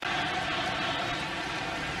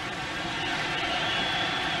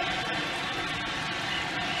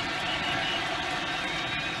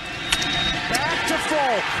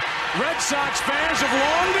Red Sox fans have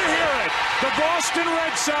longed to hear it. The Boston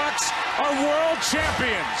Red Sox are world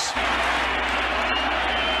champions.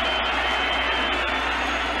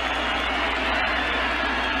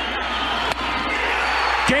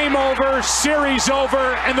 Game over, series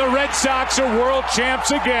over, and the Red Sox are world champs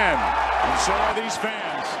again. And so are these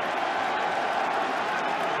fans.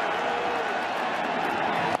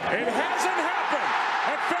 It hasn't happened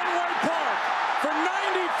at Fenway Park for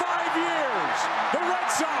 95 years. The Red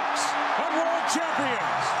Sox are world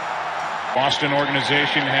champions. Boston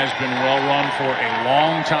organization has been well run for a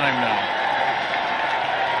long time now.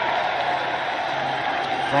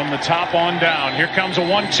 From the top on down, here comes a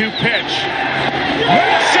 1-2 pitch.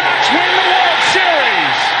 Red Sox win the World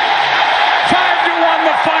Series. 5-1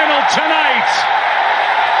 the final tonight.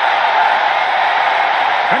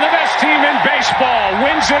 And the best team in baseball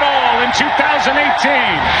wins it all in 2018.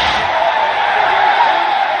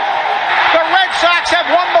 The Red Sox have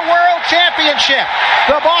won the World Championship.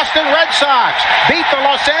 The Boston Red Sox beat the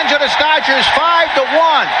Los Angeles Dodgers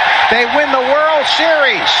 5-1. They win the World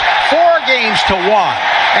Series 4-1.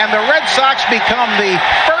 And the Red Sox become the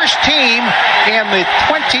first team in the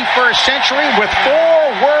 21st century with 4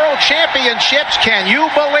 World Championships. Can you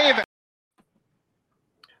believe it?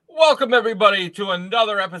 Welcome, everybody, to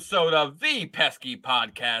another episode of the Pesky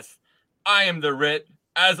Podcast. I am the Ritt.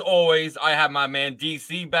 As always, I have my man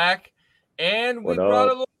DC back, and we brought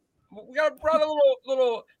a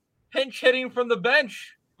little pinch hitting from the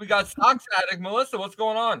bench. We got Sox Addict Melissa. What's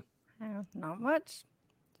going on? Not much.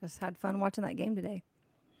 Just had fun watching that game today.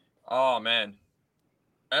 Oh man,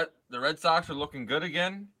 the Red Sox are looking good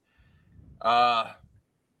again.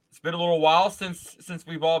 It's been a little while since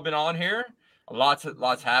we've all been on here.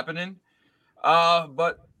 Lots happening.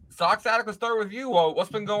 But Sox Addict, let's start with you.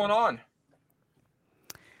 What's been going on?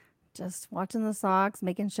 Just watching the Sox,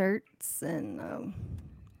 making shirts, and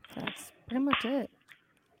that's pretty much it.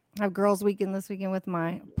 I have girls' weekend this weekend with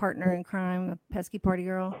my partner in crime, the pesky party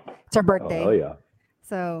girl. It's her birthday. Oh yeah.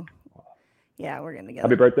 So yeah, we're getting together.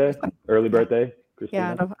 Happy birthday! Early birthday,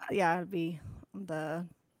 Christina. Yeah, it'll be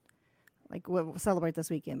we'll celebrate this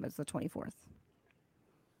weekend, but it's the 24th.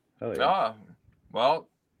 Oh yeah. Well,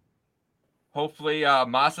 hopefully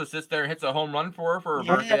Masa sits there and hits a home run for her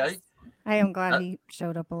birthday. I am glad he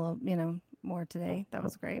showed up a little, more today. That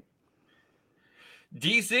was great.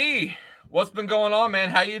 DC, what's been going on, man?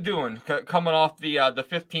 How you doing? Coming off the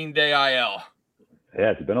 15-day IL.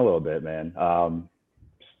 Yeah, it's been a little bit, man.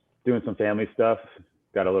 Doing some family stuff.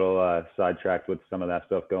 Got a little sidetracked with some of that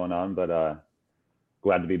stuff going on, but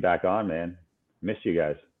glad to be back on, man. Missed you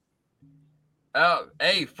guys.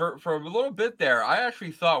 Hey, for a little bit there, I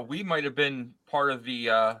actually thought we might have been part of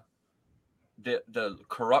the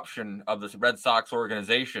corruption of this Red Sox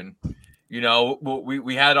organization. We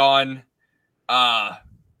had on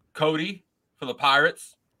Cody for the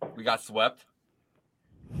Pirates. We got swept.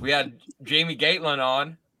 We had Jamie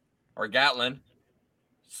Gatlin,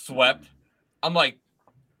 swept. I'm like,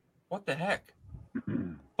 what the heck?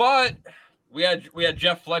 But we had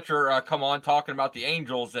Jeff Fletcher come on talking about the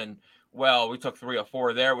Angels, and well, we took 3 of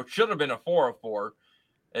 4 there, which should have been a 4 of 4,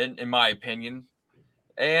 in my opinion.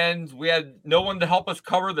 And we had no one to help us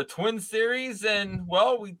cover the Twins series, and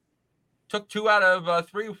well, we took 2 out of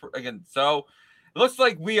 3 again. So it looks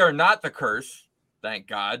like we are not the curse, thank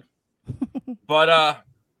God. But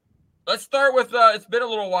let's start with it's been a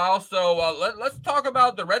little while, so let's talk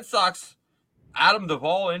about the Red Sox Adam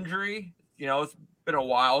Duvall injury. It's been a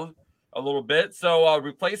while, a little bit. So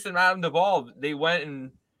replacing Adam Duvall, they went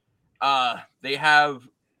and they have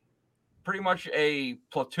pretty much a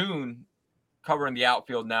platoon covering the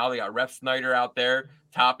outfield now. They got Ref Snyder out there,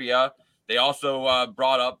 Tapia. They also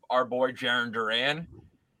brought up our boy Jarren Duran,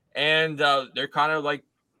 and they're kind of like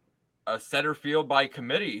a center field by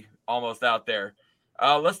committee almost out there.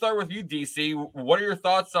 Let's start with you, DC. What are your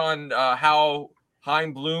thoughts on how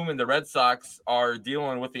Chaim Bloom and the Red Sox are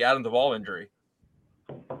dealing with the Adam Duvall injury?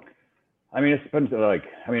 I mean, it's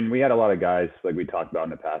been we had a lot of guys, like we talked about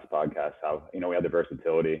in the past podcast, how, we had the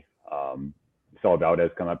versatility. Saw Valdez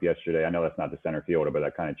come up yesterday. I know that's not the center fielder, but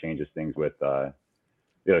that kind of changes things with the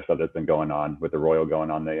other stuff that's been going on with the Royal going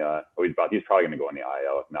on the, he's probably going to go on the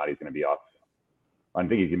IL. If not, he's going to be off. I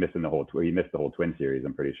think he missed the whole Twin series,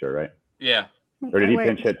 I'm pretty sure, right? Yeah. Or did he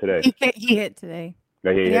pinch hit today? He hit today.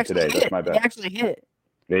 Yeah, he hit today. That's my bad. He actually hit.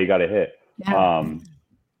 Yeah, he got a hit. Yeah.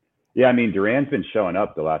 Duran's been showing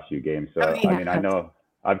up the last few games. So, I know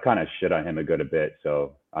I've kind of shit on him a bit.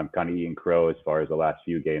 So I'm kind of eating crow as far as the last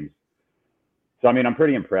few games. So, I'm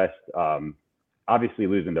pretty impressed. obviously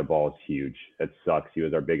losing Duvall is huge. That sucks. He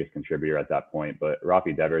was our biggest contributor at that point, but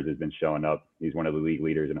Rafi Devers has been showing up. He's one of the league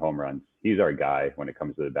leaders in home runs. He's our guy when it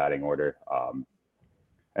comes to the batting order.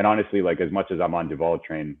 And honestly, like as much as I'm on Duvall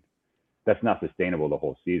train, that's not sustainable the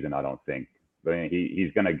whole season, I don't think. But I mean,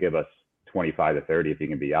 he's going to give us 25 to 30 if he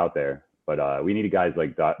can be out there. But we need guys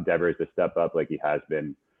like Devers to step up like he has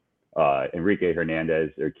been. Enrique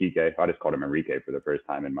Hernandez or Kike. I just called him Enrique for the first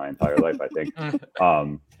time in my entire life, I think.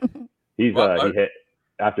 He hit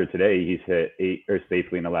after today. He's hit 8 or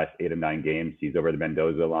safely in the last 8 of 9 games. He's over the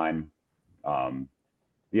Mendoza line.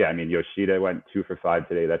 Yeah, I mean Yoshida went 2 for 5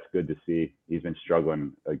 today. That's good to see. He's been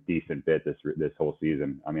struggling a decent bit this whole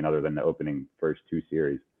season. I mean, other than the opening first 2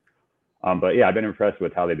 series. But yeah, I've been impressed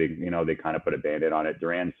with how they kind of put a Band-Aid on it.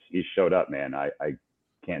 He showed up, man. I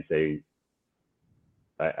can't say.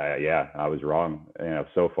 I was wrong.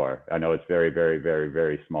 So far, I know it's very, very, very,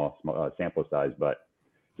 very small sample size, but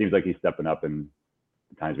it seems like he's stepping up in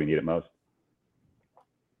the times we need it most.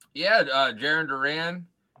 Yeah, Jarren Duran,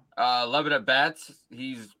 11 at bats.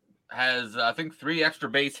 Has I think 3 extra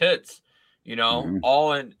base hits.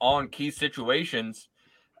 All in key situations.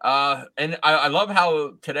 And I love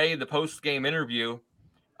how today the post game interview,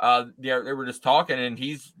 they were just talking, and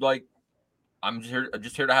he's like, I'm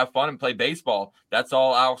just here to have fun and play baseball. That's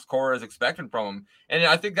all Alex Cora is expecting from him. And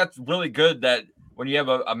I think that's really good that when you have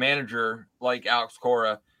a manager like Alex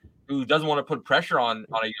Cora who doesn't want to put pressure on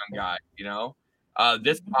a young guy,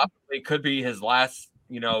 this possibly could be his last,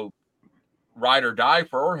 ride or die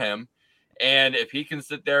for him. And if he can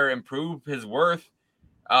sit there and prove his worth,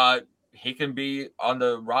 he can be on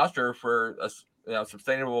the roster for a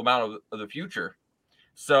sustainable amount of the future.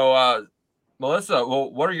 So, Melissa,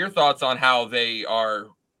 well, what are your thoughts on how they are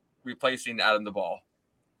replacing Adam Duvall?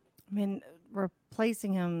 I mean,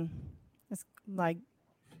 replacing him is like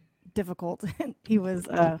difficult. He was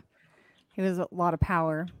a lot of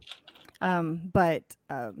power, but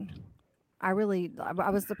I've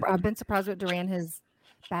been surprised with Duran. His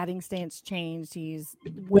batting stance changed. He's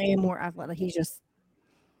way more athletic. He's just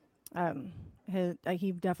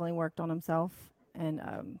he definitely worked on himself. And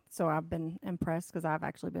so I've been impressed because I've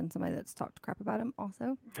actually been somebody that's talked crap about him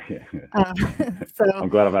also. So I'm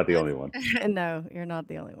glad I'm not the only one. No, you're not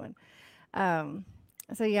the only one.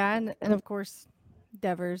 So yeah, and of course,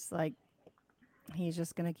 Devers, like he's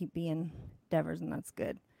just gonna keep being Devers, and that's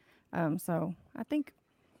good. So I think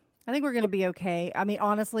we're gonna be okay. I mean,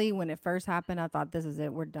 honestly, when it first happened, I thought this is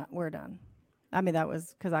it. We're done. I mean, that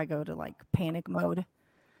was because I go to like panic mode.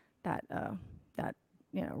 That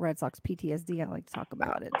Red Sox PTSD I like to talk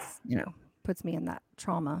about. It's, puts me in that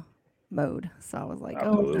trauma mode. So I was like,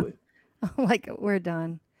 absolutely. Oh, no. Like we're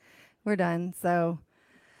done. So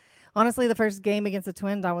honestly, the first game against the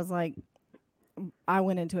Twins, I was like, I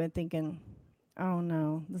went into it thinking, oh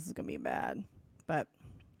no, this is going to be bad, but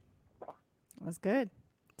it was good.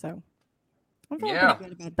 So I'm feeling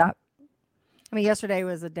pretty good about that. I mean, yesterday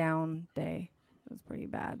was a down day. It was pretty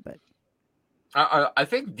bad, but I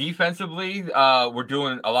think defensively, we're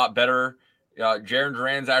doing a lot better. Jarren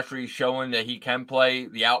Duran's actually showing that he can play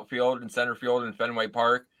the outfield and center field in Fenway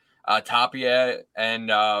Park. Tapia and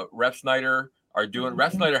Ref Snyder are doing.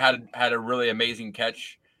 Ref Snyder had a really amazing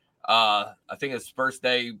catch. I think his first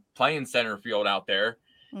day playing center field out there,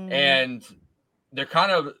 and they're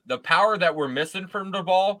kind of the power that we're missing from the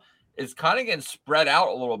ball is kind of getting spread out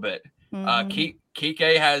a little bit.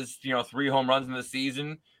 Kike has 3 home runs in the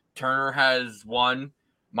season. Turner has 1.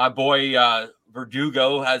 My boy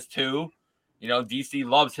Verdugo has 2. DC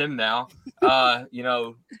loves him now.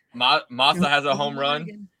 Massa has a home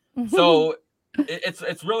run. So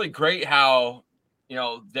it's really great how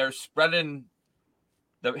they're spreading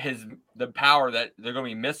the power that they're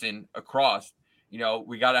going to be missing across.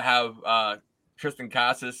 We got to have Tristan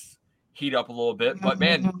Casas heat up a little bit, but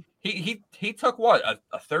man, he took what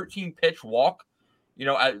a 13 pitch walk,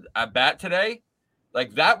 at bat today.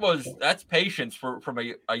 Like that's patience from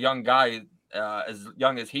a young guy as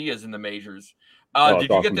young as he is in the majors. Did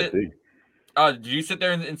you get did you sit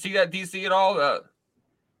there and see that DC at all?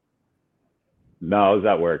 No, I was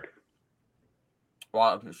at work.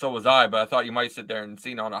 Well, so was I, but I thought you might sit there and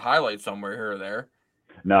see it on a highlight somewhere here or there.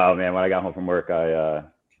 No, man. When I got home from work, I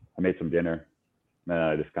made some dinner, and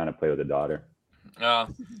I just kind of played with the daughter.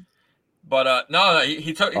 But no,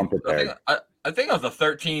 he took. I think it was a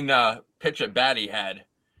 13 pitch at bat he had.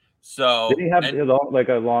 So did he have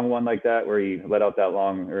a long one like that where he let out that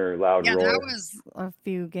long or loud roar? Yeah, that was a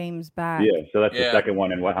few games back. Yeah, so that's the second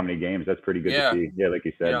one in how many games? That's pretty good to see. Yeah, like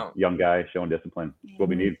you said, young guy showing discipline. That's what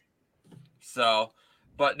we need. So,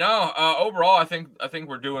 but no, overall, I think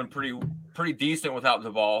we're doing pretty decent without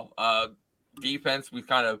Duvall. Defense, we've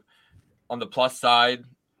kind of on the plus side.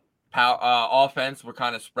 Offense, we're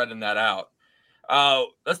kind of spreading that out.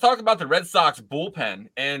 Let's talk about the Red Sox bullpen,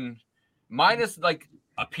 and minus like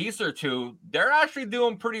a piece or two, they're actually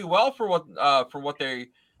doing pretty well for what they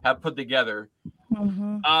have put together.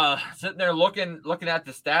 Sitting there looking at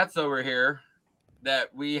the stats over here,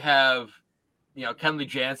 that we have, Kenley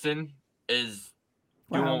Jansen is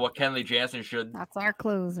doing what Kenley Jansen should. That's our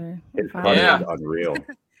closer. His cut is unreal.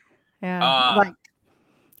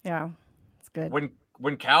 Yeah, it's good.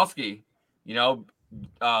 Winkowski,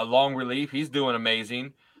 long relief, he's doing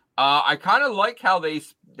amazing. I kind of like how they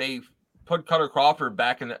put Cutter Crawford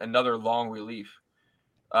back in another long relief.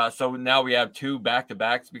 So now we have 2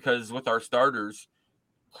 back-to-backs, because with our starters,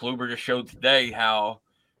 Kluber just showed today how,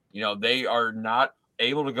 they are not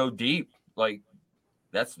able to go deep. Like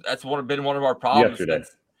that's been one of our problems.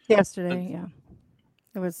 Yesterday, yeah.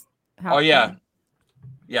 It was.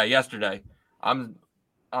 Yesterday. I'm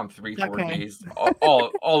 3-4 days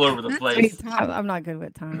all over the place. I'm not good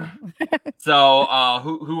with time. So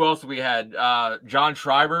who else we had? John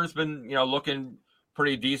Schreiber's been looking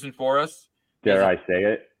pretty decent for us. Dare I say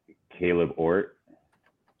it? Caleb Ort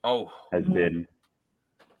has been.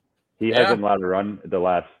 He hasn't allowed to run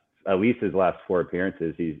at least his last 4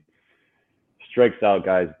 appearances. He strikes out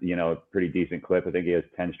guys, pretty decent clip. I think he has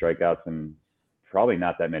 10 strikeouts and probably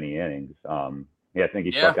not that many innings. I think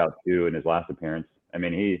he struck out 2 in his last appearance. I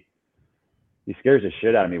mean, he scares the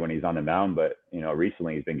shit out of me when he's on the mound, but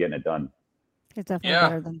recently he's been getting it done. He's definitely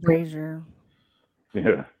better than Brazier.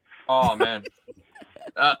 Yeah. Oh man.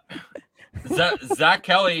 Zach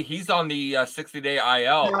Kelly, he's on the 60-day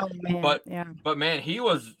IL, but man, he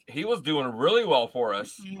was doing really well for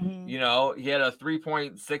us. Mm-hmm. He had a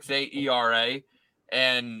 3.68 ERA,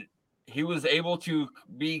 and he was able to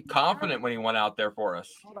be confident when he went out there for us.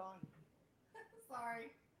 Hold on.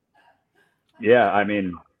 Sorry. Yeah, I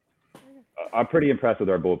mean, I'm pretty impressed with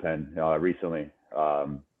our bullpen recently.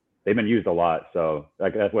 They've been used a lot, so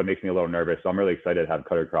that's what makes me a little nervous. So I'm really excited to have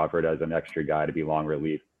Cutter Crawford as an extra guy to be long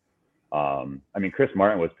relief. I mean, Chris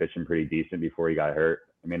Martin was pitching pretty decent before he got hurt.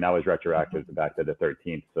 I mean, that was retroactive back to the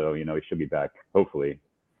 13th, so he should be back hopefully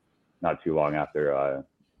not too long after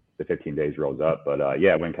the 15 days rolls up. But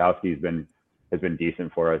Winkowski has been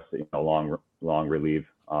decent for us. Long relief.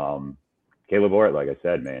 Caleb Ort, like I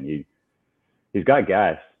said, man, he's got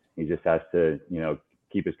gas. He just has to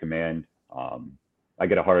keep his command. I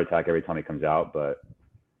get a heart attack every time he comes out, but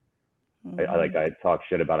I talk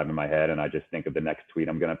shit about him in my head, and I just think of the next tweet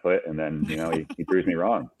I'm gonna put, and then he proves me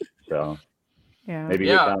wrong. So maybe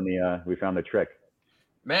we found the trick.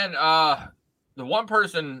 Man, the one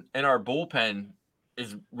person in our bullpen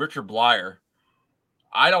is Richard Blyer.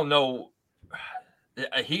 I don't know.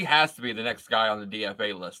 He has to be the next guy on the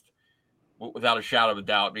DFA list, without a shadow of a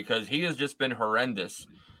doubt, because he has just been horrendous.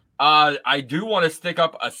 I do want to stick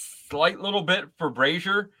up a slight little bit for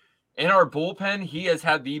Brazier. In our bullpen, he has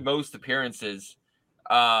had the most appearances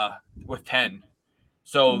with 10.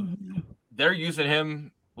 So they're using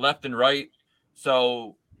him left and right.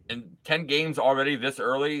 So in 10 games already this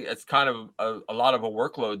early, it's kind of a lot of a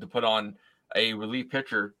workload to put on a relief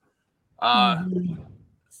pitcher.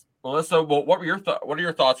 Melissa, what are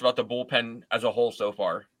your thoughts about the bullpen as a whole so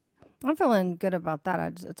far? I'm feeling good about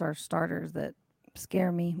that. It's our starters that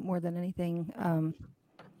scare me more than anything.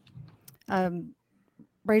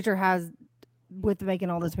 Brazier has, with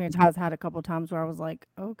making all this appearance, has had a couple of times where I was like,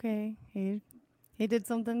 okay, he did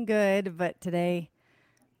something good, but today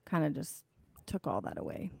kind of just took all that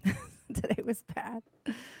away. Today was bad.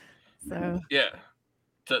 So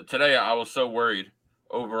today I was so worried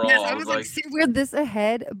overall. Yes, I was like, we're this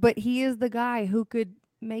ahead, but he is the guy who could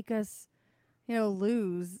make us,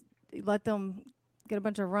 lose, let them get a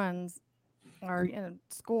bunch of runs or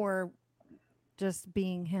score, just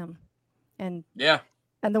being him. And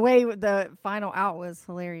and the way the final out was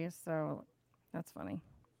hilarious. So that's funny.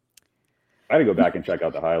 I had to go back and check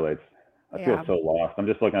out the highlights. I feel so lost. I'm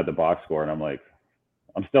just looking at the box score, and I'm like,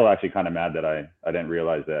 I'm still actually kind of mad that I didn't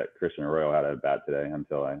realize that Christian Arroyo had a bat today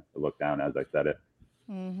until I looked down as I said it.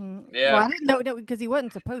 Mm-hmm. Yeah. Well, I didn't know because he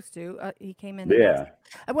wasn't supposed to. He came in. Yeah.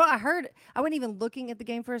 Well, I wasn't even looking at the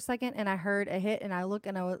game for a second, and I heard a hit, and I looked,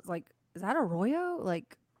 and I was like, "Is that Arroyo?"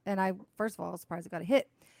 Like, and I first of all was surprised he got a hit.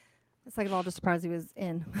 Second of all, just surprised he was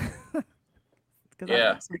in. I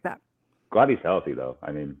didn't expect that. Glad he's healthy, though.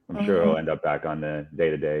 I mean, I'm sure he'll end up back on the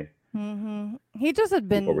day-to-day. Mm-hmm. He just had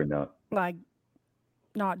been like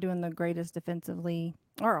not doing the greatest defensively,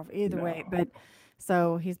 or either way. But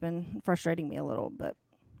so he's been frustrating me a little. But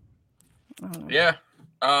I don't know. Yeah.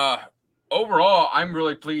 Overall, I'm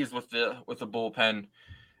really pleased with the bullpen.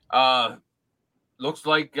 Looks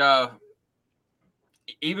like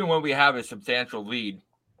even when we have a substantial lead,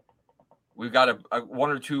 we've got a one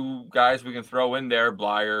or two guys we can throw in there,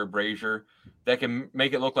 Blyer, Brazier, that can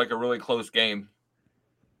make it look like a really close game.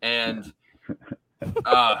 And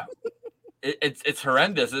it's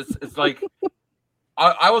horrendous. It's like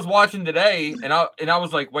I was watching today, and I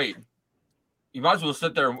was like, wait, you might as well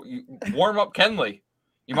sit there and warm up Kenley.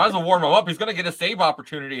 You might as well warm him up. He's going to get a save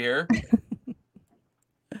opportunity here.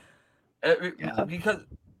 Because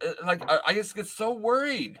like I just get so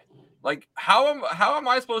worried. Like how am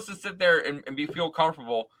I supposed to sit there and feel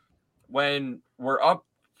comfortable when we're up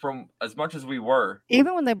from as much as we were?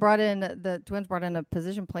 Even when the Twins brought in a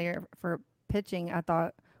position player for pitching, I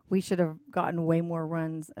thought we should have gotten way more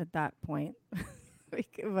runs at that point.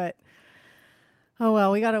 But oh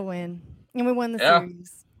well, we got to win, and we won the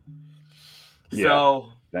series. Yeah.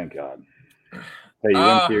 So thank God. Hey, you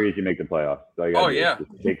win series, you make the playoffs. So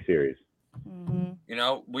just take series. Mm-hmm. You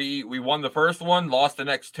know, we won the first one, lost the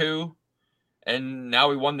next two, and now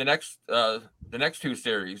we won the next two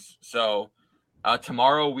series. So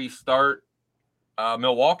tomorrow we start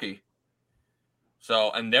Milwaukee.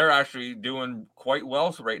 So, and they're actually doing quite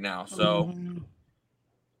well right now. So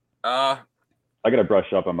I got to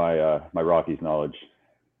brush up on my my Rockies knowledge.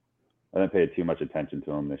 I didn't pay too much attention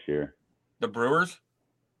to them this year. The Brewers?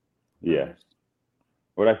 Yeah.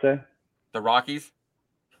 What did I say? The Rockies?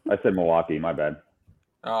 I said Milwaukee. My bad.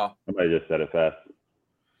 Oh. Somebody just said it fast.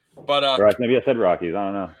 But or maybe I said Rockies. I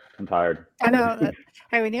don't know. I'm tired. I know.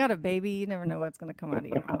 Hey, when you got a baby, you never know what's going to come out of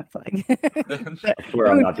your mouth. Like, I swear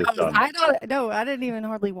I'm not this dumb. I didn't even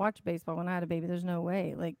hardly watch baseball when I had a baby. There's no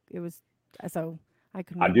way. Like it was. So I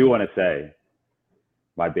couldn't. I do want to say,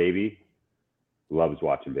 my baby loves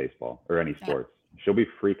watching baseball or any sports. She'll be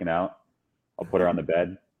freaking out. I'll put her on the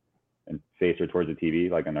bed and face her towards the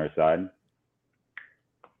TV, like on our side.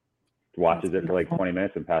 Watches it for like 20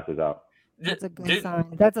 minutes and passes out. That's a good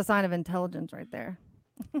sign. That's a sign of intelligence right there.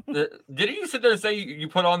 Didn't you sit there and say you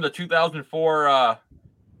put on the 2004,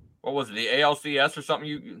 what was it, the ALCS or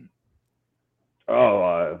something?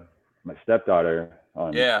 My stepdaughter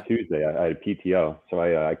on Tuesday, I had a PTO. So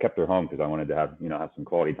I kept her home because I wanted to have some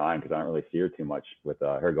quality time because I don't really see her too much with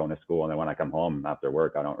her going to school. And then when I come home after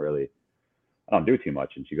work, I don't do too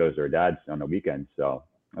much. And she goes to her dad's on the weekend. So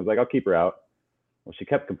I was like, I'll keep her out. Well, she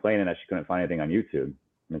kept complaining that she couldn't find anything on YouTube.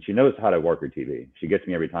 And she knows how to work her TV. She gets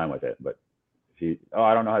me every time with it. But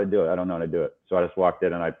I don't know how to do it. I don't know how to do it. So I just walked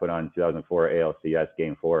in and I put on 2004 ALCS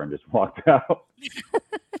Game 4 and just walked out.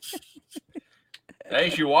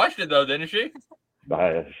 Hey, she watched it though, didn't she?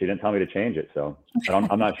 She didn't tell me to change it. So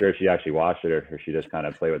I'm not sure if she actually watched it or she just kind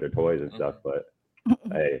of played with her toys and stuff. But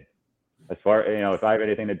hey, as far if I have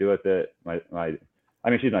anything to do with it,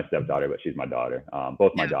 she's my stepdaughter, but she's my daughter.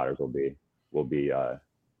 Both my daughters will be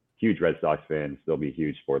huge Red Sox fans. They'll be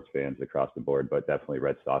huge sports fans across the board, but definitely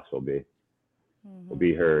Red Sox will be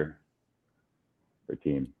her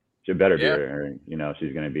team. She better be her.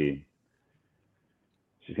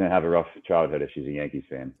 She's gonna have a rough childhood if she's a Yankees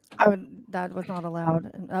fan. That was not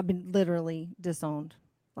allowed. I've been literally disowned.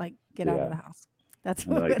 Like, get out of the house. That's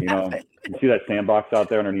what would happen. You see that sandbox out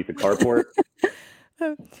there underneath the carport?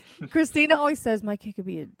 Christina always says my kid could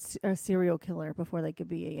be a serial killer before they could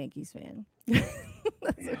be a Yankees fan. That's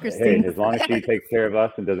what Christina as long as she takes care of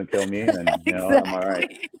us and doesn't kill me, then I'm all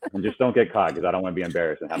right. And just don't get caught because I don't want to be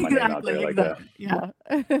embarrassed and have my name out there like that. Yeah.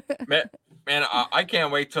 Man, I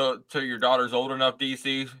can't wait till your daughter's old enough,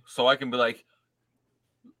 DC, so I can be like,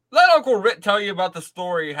 let Uncle Ritt tell you about the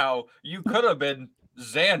story how you could have been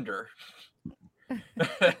Xander.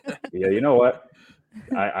 Yeah, you know what?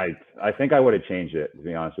 I think I would have changed it, to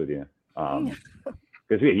be honest with you.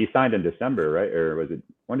 Because he signed in December, right? Or was it,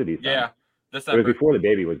 when did he sign? Yeah, December. It was before the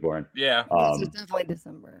baby was born. Yeah. It was definitely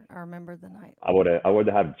December. I remember the night. I would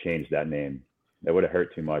have changed that name. It would have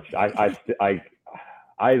hurt too much. I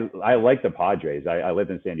like the Padres. I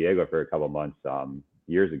lived in San Diego for a couple of months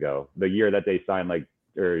years ago. The year that they signed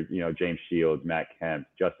James Shields, Matt Kemp,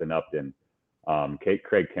 Justin Upton,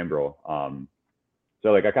 Craig Kimbrell.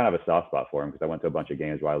 So I kind of have a soft spot for him because I went to a bunch of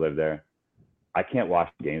games while I lived there. I can't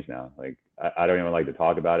watch the games now. I don't even like to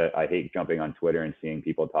talk about it. I hate jumping on Twitter and seeing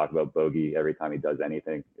people talk about Bogey every time he does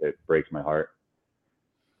anything. It breaks my heart.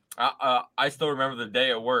 I still remember the day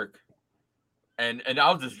at work, and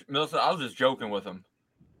I was just joking with him.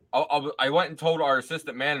 I went and told our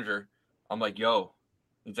assistant manager, I'm like, yo,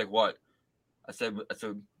 he's like, what? I said,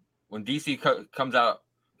 when DC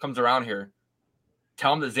comes around here,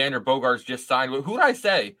 tell him that Xander Bogaerts just signed. Who did I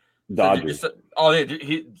say? Dodgers.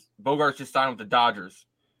 Bogaerts just signed with the Dodgers.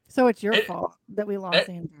 So it's your fault that we lost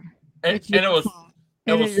Xander. And it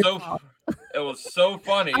was so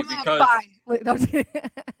funny because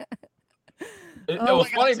It Oh was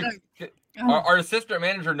my funny gosh, because Oh. our assistant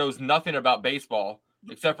manager knows nothing about baseball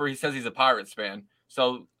except for he says he's a Pirates fan.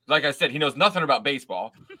 So, like I said, he knows nothing about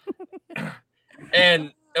baseball.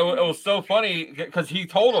 And it was so funny because he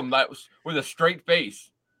told him that with a straight face.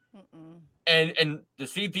 Mm-mm. And to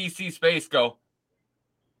see DC Space go,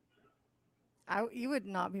 You would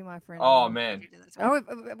not be my friend. oh, anymore if man. you did this. Oh,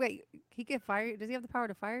 wait, he could fire you? Does he have the power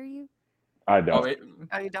to fire you? I oh, don't.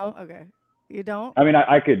 Oh, you don't? Okay. You don't? I mean,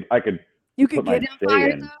 I could You put could my get him stay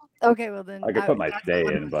fired, in. though? Okay, well, then. I could put my that's stay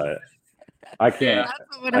what in, would- but I can't. Yeah. That's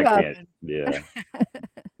what would I have can't. happened. Yeah,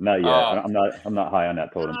 not yet. Oh. I'm not high on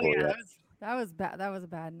that totem Oh, pole yeah, yet. that was bad. That was a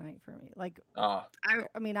bad night for me. Like, Oh,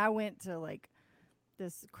 I mean, I went to like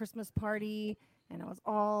this Christmas party and I was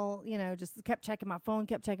all, just kept checking my phone.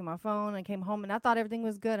 I came home and I thought everything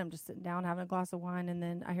was good. I'm just sitting down having a glass of wine. And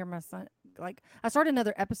then I hear my son, like, I started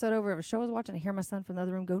another episode over of a show I was watching. I hear my son from the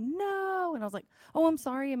other room go, no. And I was like, oh, I'm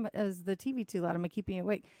sorry. Is the TV too loud? Am I keeping you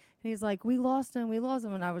awake? And he's like, we lost him.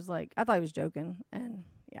 And I was like, I thought he was joking. And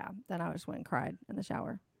yeah, then I just went and cried in the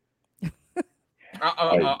shower.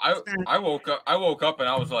 I woke up and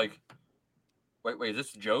I was like, wait, is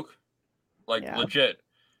this a joke? Like, Yeah. legit.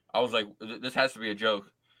 I was like, this has to be a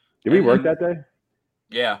joke. Did we work that day?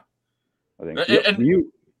 Yeah. I think And-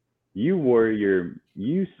 you wore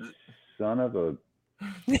you son of a.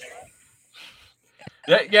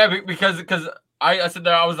 Yeah, because I said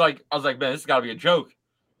that I was like, man, this has got to be a joke.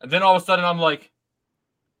 And then all of a sudden I'm like,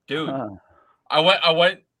 dude, I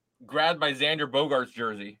went, grabbed my Xander Bogaerts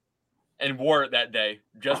jersey and wore it that day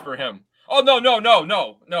just for him. Oh, no.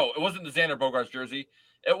 It wasn't the Xander Bogaerts jersey.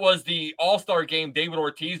 It was the All-Star Game David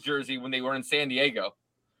Ortiz jersey when they were in San Diego.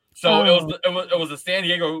 So it was the San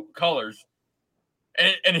Diego colors.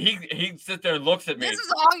 And he sits there and looks at me. This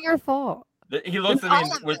is all your fault. He looks at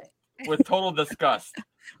me with total disgust.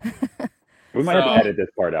 We might have to edit this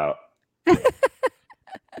part out.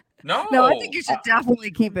 No, I think you should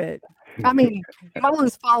definitely keep it. I mean, you might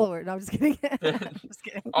lose followers. No, I'm just kidding. Just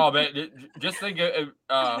kidding. Oh man, just think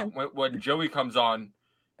when Joey comes on,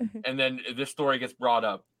 and then this story gets brought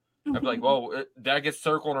up. I'm like, whoa, that gets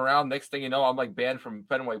circling around. Next thing you know, I'm like banned from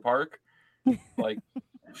Fenway Park. Like,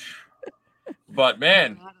 but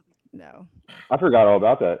man, No. I forgot all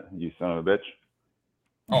about that. You son of a bitch.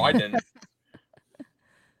 oh, I didn't.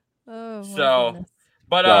 Oh, my So, goodness.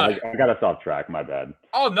 but I got us off track. My bad.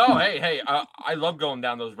 oh no, hey, I love going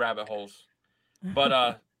down those rabbit holes.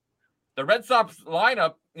 But the Red Sox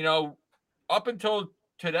lineup, up until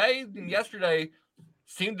today and yesterday,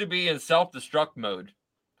 seemed to be in self-destruct mode.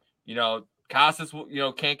 Casas,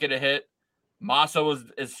 can't get a hit. Massa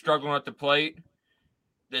is struggling at the plate.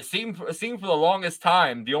 It seemed for the longest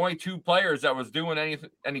time the only two players that was doing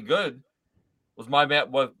any good was my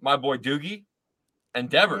boy Doogie and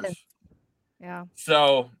Devers. Yeah.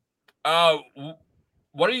 So,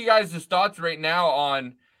 what are you guys' thoughts right now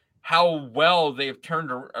on how well they've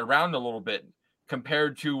turned around a little bit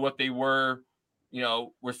compared to what they were,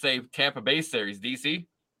 we're say Tampa Bay series, DC?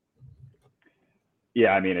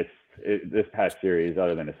 Yeah, I mean, this past series,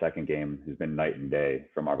 other than the second game, has been night and day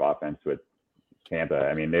from our offense with Tampa.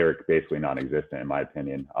 I mean, they were basically non-existent in my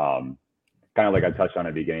opinion. Kind of like I touched on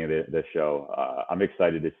at the beginning of the show. I'm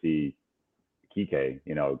excited to see Kike,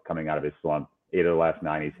 coming out of his slump. 8 of the last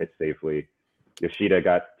 9 he's hit safely. Yoshida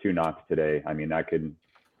got 2 knocks today. I mean, that could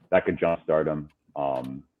jumpstart him.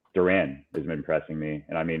 Duran has been impressing me,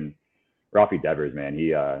 and I mean, Rafi Devers, man,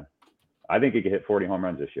 I think he could hit 40 home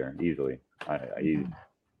runs this year easily. He's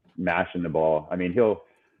mashing the ball. I mean, he'll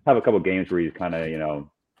have a couple games where he's kind of,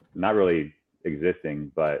 not really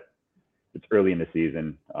existing, but it's early in the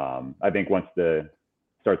season. I think once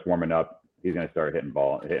starts warming up, he's going to start hitting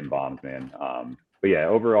bombs, man. But yeah,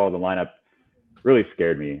 overall, the lineup really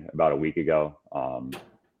scared me about a week ago.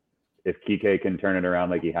 If Kike can turn it around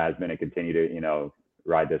like he has been and continue to,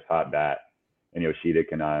 ride this hot bat, and Yoshida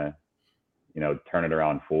can, turn it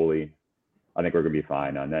around fully, I think we're going to be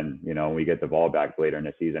fine. And then, when we get Duvall back later in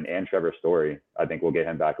the season and Trevor Story, I think we'll get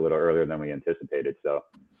him back a little earlier than we anticipated. So,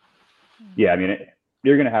 yeah, I mean,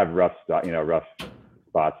 you're going to have rough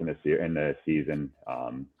spots in the season.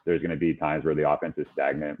 There's going to be times where the offense is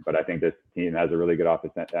stagnant, but I think this team has a really good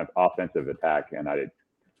offensive attack, and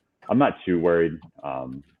I'm not too worried. I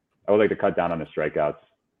would like to cut down on the strikeouts,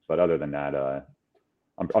 but other than that,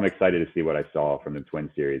 I'm excited to see what I saw from the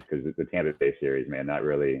Twin series, because the Tampa Bay series, man, that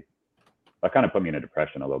kind of put me in a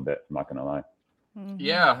depression a little bit. I'm not going to lie. Mhm.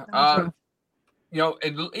 Yeah. And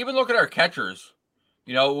even look at our catchers.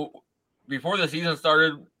 Before the season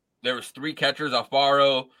started, there was 3 catchers: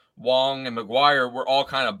 Alfaro, Wong, and McGuire were all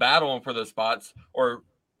kind of battling for the spots, or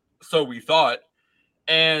so we thought.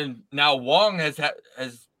 And now Wong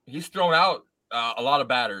he's thrown out a lot of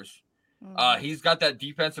batters. He's got that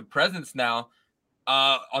defensive presence now.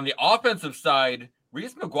 On the offensive side,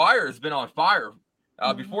 Reese McGuire has been on fire.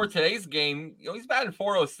 Before today's game, he's batting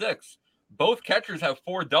 .406. Both catchers have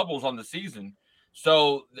 4 doubles on the season.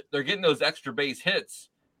 So they're getting those extra base hits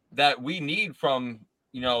that we need from,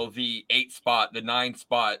 the 8 spot, the 9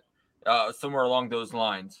 spot, somewhere along those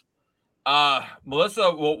lines.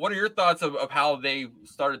 Melissa, well, what are your thoughts of how they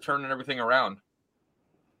started turning everything around?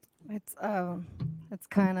 It's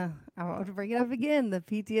kind of, I want to bring it up again, the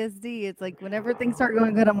PTSD. It's like whenever things start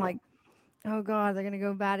going good, I'm like, oh God, they're going to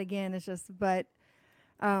go bad again. It's just, but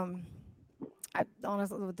I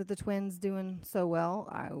honestly, with the Twins doing so well,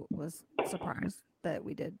 I was surprised that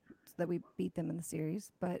we beat them in the series.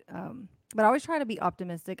 But I always try to be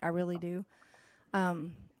optimistic. I really do.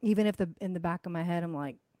 Even if in the back of my head, I'm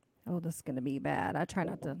like, oh, this is going to be bad. I try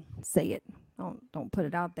not to say it. Don't put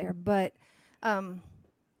it out there. But I've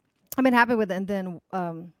been happy with it. And then,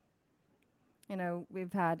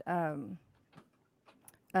 we've had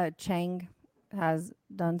Chang has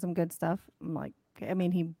done some good stuff. I'm like,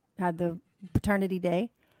 he had the paternity day,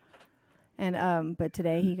 and but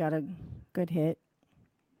today he got a good hit,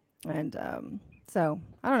 and so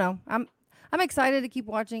I don't know. I'm excited to keep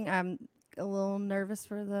watching. I'm a little nervous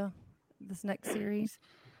for this next series,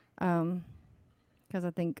 because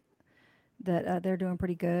I think that they're doing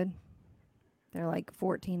pretty good. They're like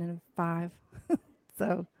 14-5,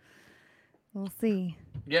 so we'll see.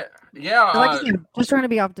 Yeah. Like you said, just trying to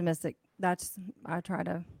be optimistic. I try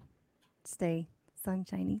to stay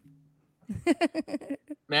sunshiny.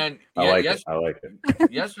 Man, I like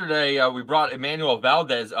it. Yesterday, we brought Emmanuel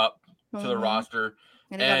Valdez up to the roster,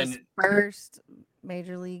 and he got his first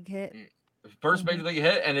major league hit. Major league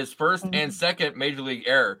hit, and his first and second major league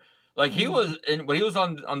error. Like he was when he was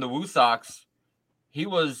on the Woo Sox, he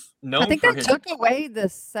was known. I think they took away the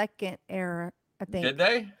second error. I think. Did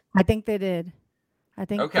they? I think they did. I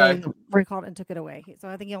think they recalled and took it away. So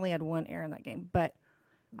I think he only had 1 error in that game. But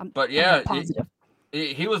I'm not positive.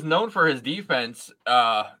 He was known for his defense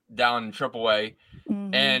down in AAA.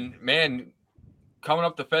 And, man, coming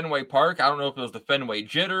up to Fenway Park, I don't know if it was the Fenway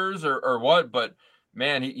jitters or what, but,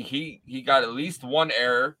 man, he got at least 1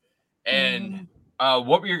 error. And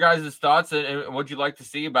what were your guys' thoughts, and what did you like to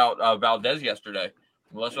see about Valdez yesterday,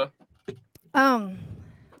 Melissa? I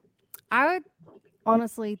would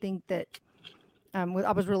honestly think that I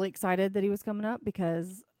was really excited that he was coming up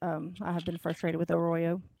because I have been frustrated with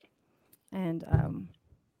Arroyo. And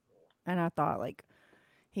I thought like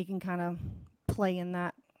he can kind of play in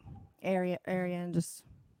that area and just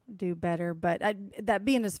do better. But that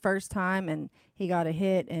being his first time and he got a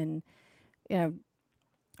hit, and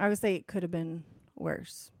I would say it could have been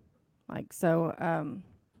worse. Like so,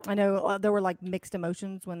 I know there were like mixed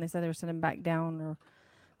emotions when they said they were sending him back down or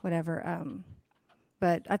whatever.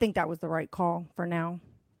 But I think that was the right call for now.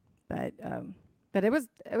 But it was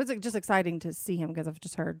just exciting to see him because I've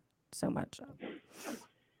just heard so much.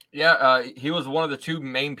 Yeah, he was one of the 2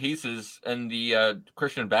 main pieces in the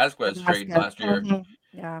Christian Vasquez trade last year.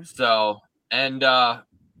 Yeah. So, and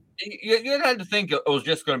you had to think it was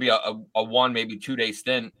just going to be a 1, maybe 2 day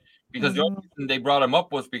stint, because the only reason they brought him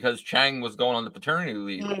up was because Chang was going on the paternity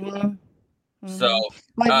leave. So,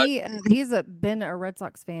 he's been a Red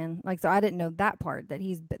Sox fan. Like, so I didn't know that part that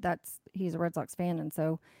he's a Red Sox fan, and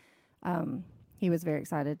so he was very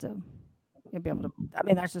excited to be able to. I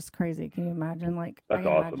mean, that's just crazy. Can you imagine? Like, that's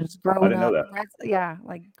awesome. Just growing up, know that.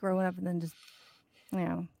 like growing up and then just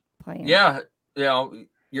playing. Yeah,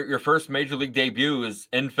 your first major league debut is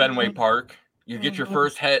in Fenway Park. You get your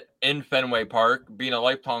first hit in Fenway Park. Being a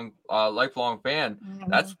lifelong fan,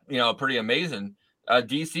 that's pretty amazing.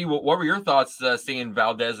 DC, what were your thoughts seeing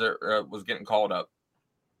Valdez was getting called up?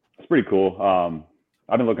 It's pretty cool.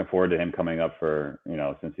 I've been looking forward to him coming up for,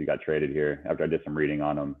 since he got traded here. After I did some reading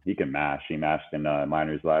on him, he can mash. He mashed in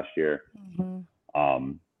minors last year. I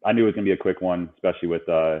knew it was going to be a quick one, especially with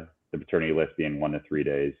the paternity list being 1 to 3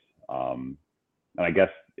 days. And I guess,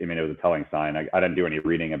 it was a telling sign. I didn't do any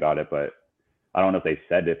reading about it, but I don't know if they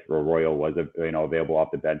said if Arroyo was available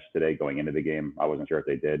off the bench today going into the game. I wasn't sure if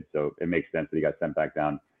they did, so it makes sense that he got sent back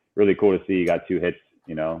down. Really cool to see he got 2 hits,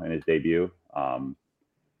 in his debut.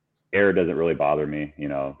 Error doesn't really bother me.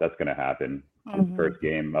 That's going to happen. First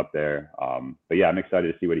game up there. But yeah, I'm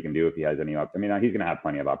excited to see what he can do if he has any. He's going to have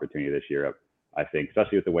plenty of opportunity this year, I think,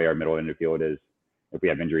 especially with the way our middle infield is. If we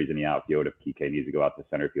have injuries in the outfield, if Kike needs to go out to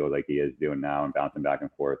center field like he is doing now and bouncing back and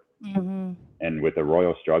forth. And with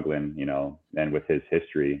Arroyo struggling, and with his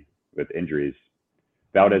history with injuries,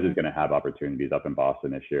 Valdez is going to have opportunities up in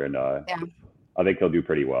Boston this year. And I think he'll do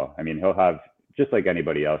pretty well. He'll have just like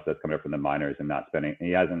anybody else that's coming up from the minors and not spending.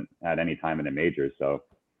 He hasn't had any time in the majors, so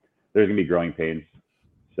there's gonna be growing pains.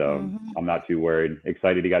 So I'm not too worried.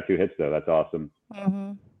 Excited he got 2 hits though. That's awesome.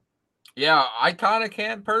 Yeah, I kind of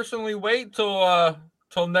can't personally wait till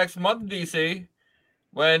next month, DC,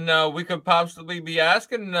 when we could possibly be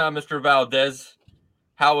asking Mr. Valdez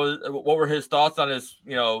what were his thoughts on his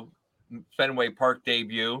Fenway Park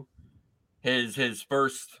debut, his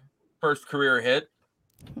first career hit.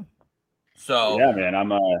 So yeah,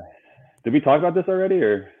 man, did we talk about this already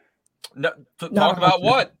or? No, talk about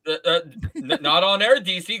what? Not on air,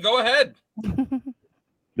 DC. Go ahead.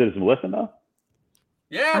 Does Melissa know?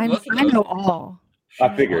 Yeah, I know all.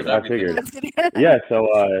 I figured. Yeah,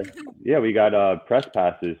 so we got press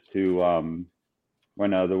passes to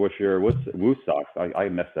when the Woo Sox. I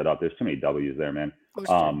messed that up. There's too many W's there, man.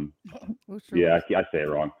 Yeah, I say it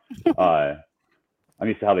wrong. I'm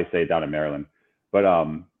used to how they say it down in Maryland, but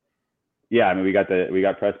yeah, I mean, we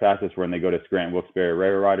got press passes for when they go to Scranton Wilkes-Barre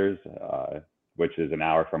Railroad Riders, which is an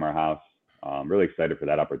hour from our house. I'm really excited for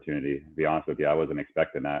that opportunity. To be honest with you, I wasn't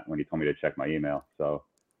expecting that when he told me to check my email. So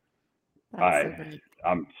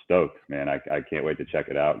I'm stoked, man. I can't wait to check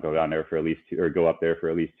it out. Go down there for at least 2, or go up there for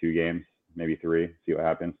at least 2 games, maybe 3. See what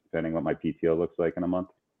happens, depending what my PTO looks like in a month.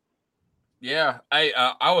 Yeah, I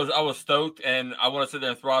was stoked, and I want to sit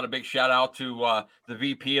there and throw out a big shout out to the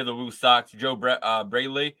VP of the Woo Sox, Joe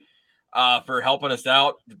Braley. For helping us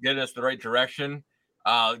out, getting us the right direction.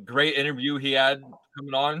 Great interview he had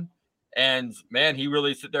coming on. And, man, he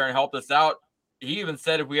really sit there and helped us out. He even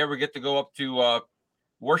said if we ever get to go up to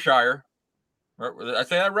Worcestershire. Did I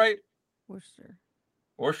say that right? Worcester.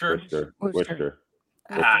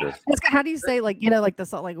 How do you say, like the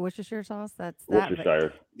salt, like Worcestershire sauce? That's that.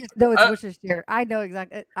 Worcestershire. No, it's Worcestershire. I know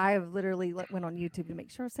exactly. I have literally went on YouTube to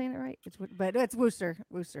make sure I'm saying it right. But it's Worcester.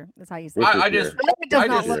 That's how you say it. It does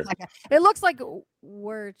not look like it. It looks like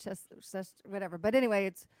Worcester, whatever. But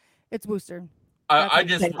anyway, it's Worcester. I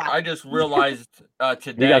just realized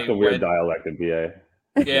today. You got some weird dialect in PA.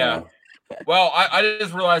 Yeah. Well, I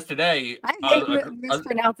just realized today. I hate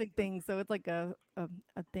mispronouncing things, so it's like a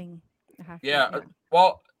thing. Yeah.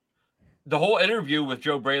 Well, the whole interview with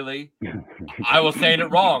Joe Braley, I was saying it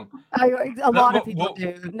wrong. A lot of people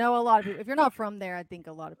do. No, a lot of people. If you're not from there, I think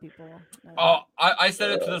a lot of people know. I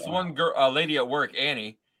said it to this one girl, lady at work,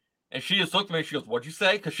 Annie, and she just looked at me and she goes, "What'd you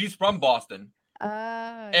say?" Because she's from Boston.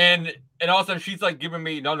 And all of a sudden she's like giving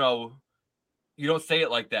me, no, you don't say it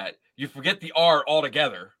like that. You forget the R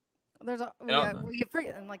altogether. There's you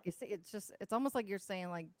forget, and like you say, it's almost like you're saying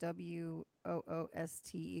like Wooster,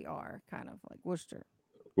 kind of like Worcester.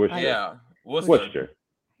 Yeah, Worcester.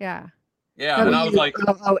 Yeah. Yeah, and I was like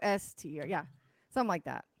Oost, yeah, something like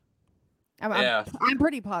that. I'm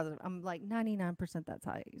pretty positive. I'm like 99% that's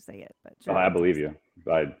how you say it. But sure, I believe you.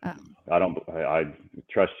 I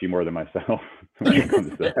trust you more than myself when it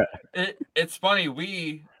comes to that. It's funny.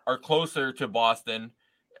 We are closer to Boston,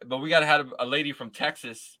 but we got to have a lady from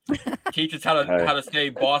Texas teach us how to say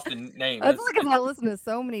Boston names. That's because I listen to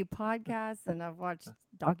so many podcasts and I've watched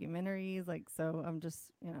documentaries. Like, so I'm just,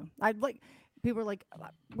 I like, people are like,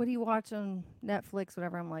 what do you watch on Netflix,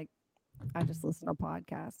 whatever? I'm like, I just listen to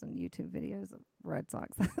podcasts and YouTube videos of Red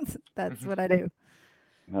Sox. That's what I do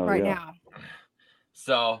now.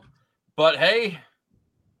 So, but hey,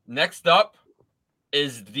 next up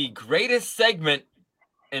is the greatest segment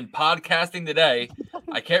in podcasting today.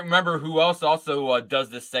 I can't remember who else also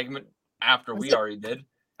does this segment after we already did.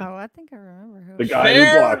 Oh, I think I remember who. The guy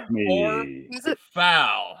who blocked me. Is it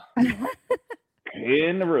foul?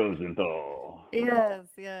 In the Rosenthal. Yes.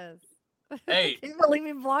 Hey, I can't believe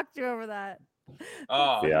he blocked you over that.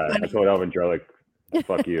 Oh, yeah. I told Elvin Drellick,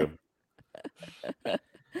 fuck you.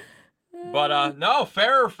 But no,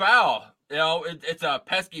 fair or foul. It's a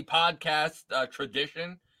Pesky podcast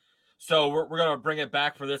tradition. So we're going to bring it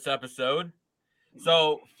back for this episode.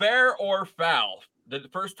 So fair or foul. The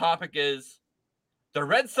first topic is the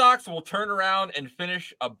Red Sox will turn around and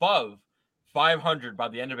finish above 500 by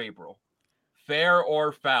the end of April. Fair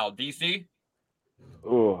or foul? DC?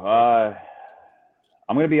 Ooh, I'm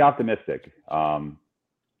going to be optimistic. I'm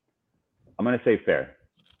going to say fair.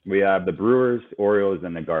 We have the Brewers, Orioles,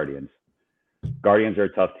 and the Guardians. Guardians are a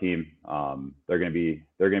tough team. They're going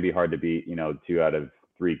to be hard to beat. 2 out of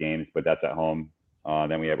 3 games, but that's at home.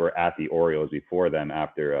 Then we're at the Orioles before them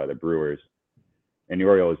after the Brewers. And the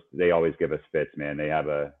Orioles, they always give us fits, man. They have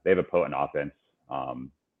a potent offense.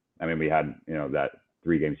 We had that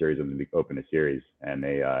 3-game series when we opened the series, and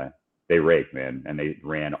they raked, man, and they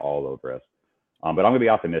ran all over us. But I'm gonna be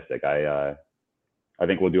optimistic. I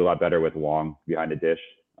think we'll do a lot better with Wong behind the dish.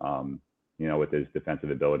 With his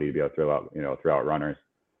defensive ability to be able to throw out runners.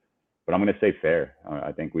 but I'm going to say fair.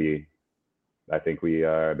 I think we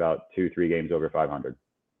are about 2-3 games over 500.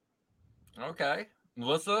 Okay.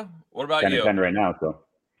 Melissa, what about 10 you? 10 right now, so.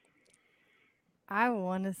 I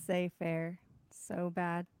want to say fair so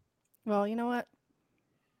bad. Well, you know what?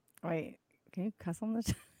 Wait, can you cuss on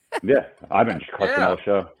this? Yeah, I've been cussing all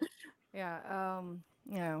show. Yeah.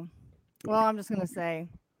 You know. Well, I'm just gonna say.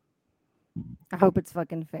 I hope it's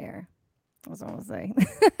fucking fair. That's what I'm gonna say.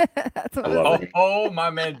 That's what I love it. Oh, my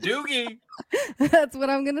man, Doogie. That's what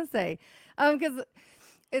I'm gonna say. Because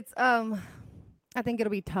it's I think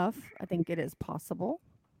it'll be tough. I think it is possible.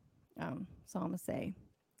 So I'm gonna say,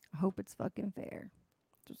 I hope it's fucking fair.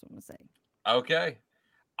 That's what I'm gonna say. Okay.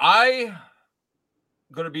 I'm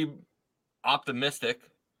going to be optimistic,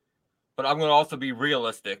 but I'm going to also be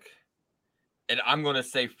realistic. And I'm going to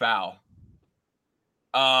say foul.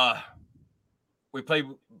 We play,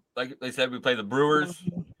 like they said, we play the Brewers.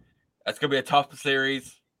 That's going to be a tough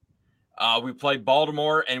series. We play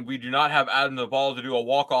Baltimore, and we do not have Adam Duvall to do a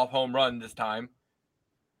walk-off home run this time.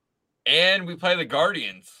 And we play the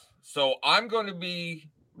Guardians. So I'm going to be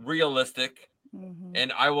realistic,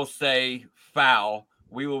 and I will say foul.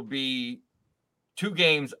 We will be 2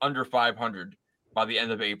 games under 500 by the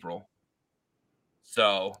end of April.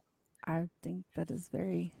 So I think that is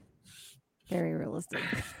very, very realistic.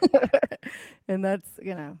 And that's,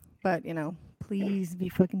 but, please be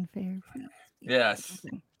fucking fair. Please. yes.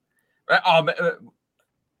 I'm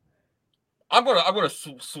gonna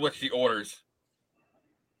switch the orders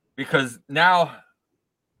because now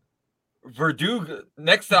Verdugo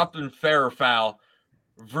next up in fair or foul.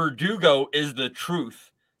 Verdugo is the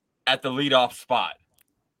truth at the leadoff spot.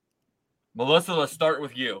 Melissa, let's start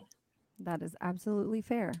with you. That is absolutely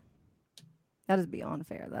fair. That is beyond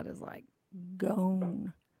fair. That is like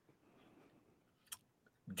gone.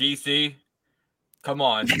 DC, come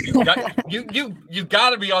on. You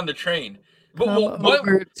got to be on the train. But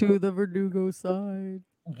over to the Verdugo side.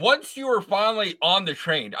 Once you are finally on the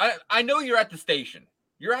train, I know you're at the station.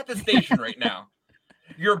 You're at the station right now.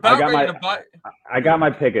 You're about ready to buy. I got my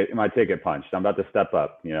ticket punched. I'm about to step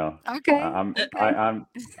up. Okay.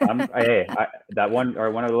 That one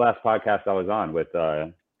of the last podcasts I was on with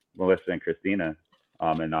Melissa and Christina,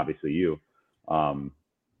 and obviously you.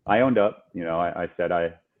 I owned up. I said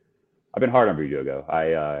I've been hard on Verdugo.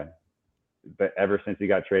 But ever since he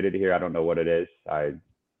got traded here, I don't know what it is. I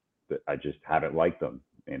just haven't liked him.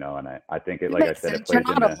 And I think it, like I said, it plays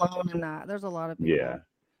You're not alone in that. There's a lot of people. Yeah.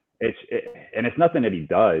 And it's nothing that he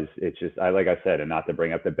does. It's just, like I said, and not to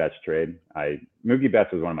bring up the Betts trade. Mookie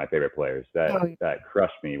Betts was one of my favorite players that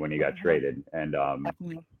crushed me when he got traded. And,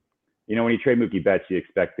 when you trade Mookie Betts, you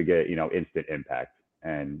expect to get, instant impact.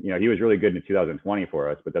 And, he was really good in 2020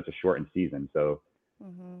 for us, but that's a shortened season. So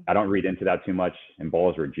I don't read into that too much. And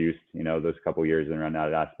balls were juiced, those couple years and around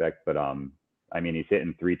that aspect. But, he's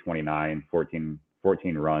hitting 329, 14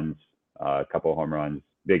 runs, a couple home runs,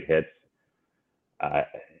 big hits.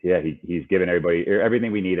 He's given everybody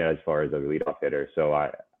everything we need as far as a leadoff hitter. So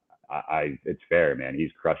it's fair, man.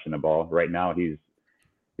 He's crushing the ball right now. He's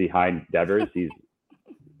behind Devers. He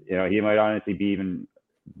might honestly be even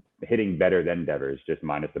hitting better than Devers, just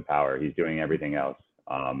minus the power. He's doing everything else.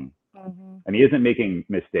 And he isn't making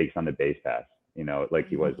mistakes on the base pass, like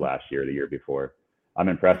he was last year, the year before. I'm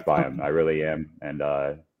impressed by him. I really am. And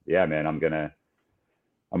man, I'm gonna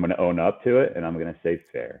own up to it, and I'm gonna say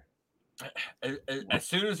fair. As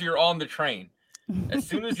soon as you're on the train,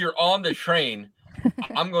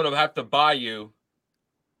 I'm going to have to buy you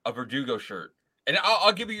a Verdugo shirt, and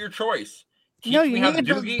I'll give you your choice. You need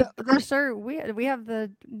the shirt. We have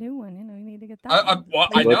the new one. You need to get that. I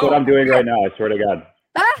know. Look what I'm doing right now. I swear to God.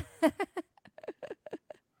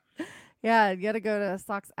 Yeah, you got to go to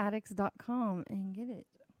soxaddicts.com and get it.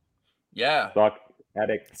 Yeah. Sox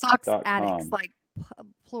Addicts, like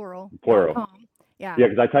plural. Yeah. Yeah,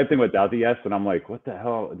 because I typed in without the S, and I'm like, what the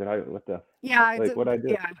hell? Yeah. What I do?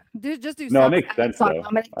 Yeah. Just do. No, it makes sense though.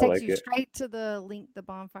 It takes you straight to the link, the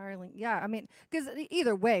bonfire link. Yeah, because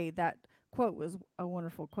either way, that quote was a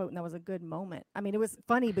wonderful quote, and that was a good moment. It was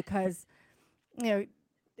funny because, he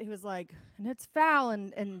was like, and it's foul,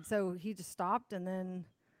 and so he just stopped, and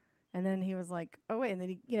then he was like, oh wait, and then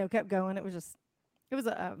he kept going. It was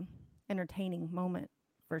a entertaining moment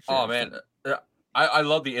for sure. Oh man, I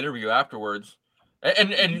love the interview afterwards.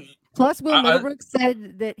 And plus, Will Middlebrook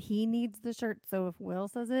said that he needs the shirt. So if Will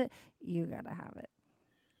says it, you gotta have it.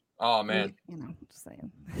 Oh man, just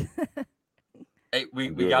saying. Hey, we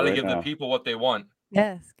gotta give the people what they want.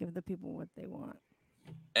 Yes, give the people what they want.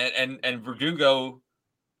 And Verdugo,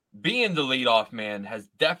 being the leadoff man, has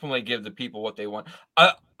definitely given the people what they want.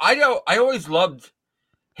 I always loved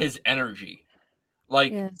his energy.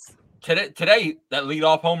 Like, yes. today that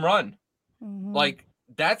leadoff home run, Mhm. like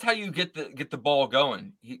that's how you get the ball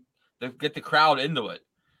going. Get the crowd into it.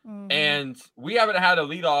 Mhm. And we haven't had a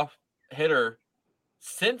leadoff hitter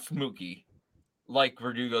since Mookie, like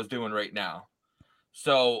Verdugo's doing right now.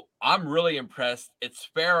 So I'm really impressed. It's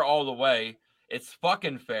fair all the way. It's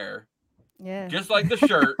fucking fair. Yeah. Just like the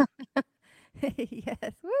shirt.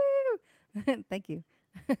 Yes. Woo! Thank you.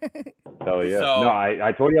 So yeah, So- no,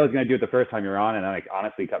 I told you I was gonna do it the first time you were on, and I like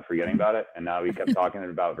honestly kept forgetting about it. And now we kept talking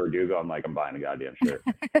about Verdugo. I'm like, I'm buying a goddamn shirt.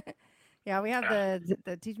 Yeah, we have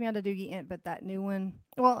the Teach Me How to Doogie Int, but that new one.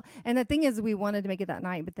 Well, and the thing is, we wanted to make it that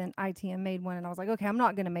night, but then ITM made one, and I was like, okay, I'm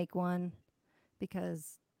not gonna make one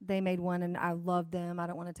because they made one, and I love them. I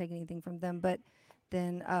don't want to take anything from them, but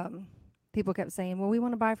then people kept saying, well, we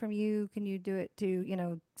want to buy from you. Can you do it too? You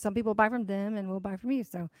know, some people buy from them, and we'll buy from you.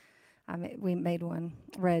 So we made one.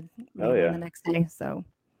 Red made Hell yeah. one the next day. So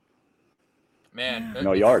Man,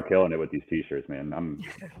 No, y'all are killing it with these T-shirts, man. I'm,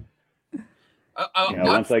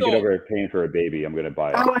 once I get over paying for a baby, I'm gonna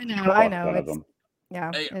buy. Oh, I know. One of It's, them.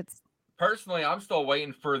 yeah, Hey, it's personally, I'm still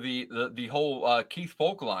waiting for the whole Keith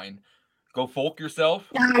Folk line. Go folk yourself.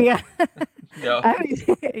 oh yeah, Yeah.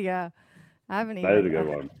 yeah. I haven't even. That is a good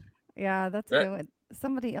one. Yeah, that's a Yeah. good one.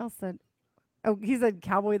 Somebody else said, "Oh, he said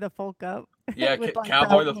cowboy the folk up." Yeah, With, like,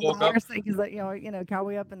 Cowboy the Folk up. He's like,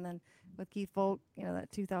 cowboy up, and then with Keith Folk,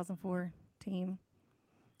 that 2004 team.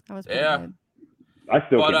 That was pretty Yeah. good. I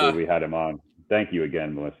still But, can't believe we had him on. Thank you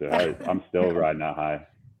again, Melissa. I'm still riding that high.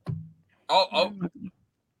 Oh,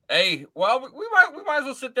 hey, well, we might as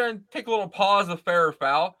well sit there and take a little pause of fair or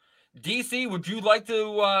foul. DC, would you like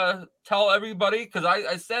to tell everybody? Because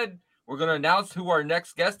I said we're going to announce who our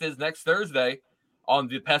next guest is next Thursday on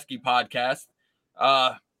the Pesky podcast.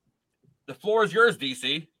 The floor is yours,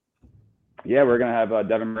 DC. Yeah, we're gonna have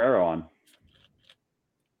Devin Marrero on.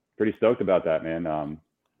 Pretty stoked about that, man. I was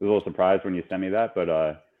a little surprised when you sent me that,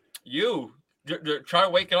 but You try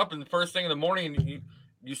waking up and the first thing in the morning, and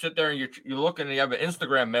you sit there and you look and you have an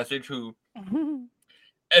Instagram message. Who,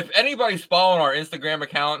 if anybody's following our Instagram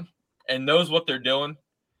account and knows what they're doing,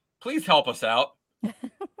 please help us out. I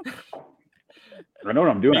know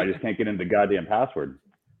what I'm doing. I just can't get into the goddamn password.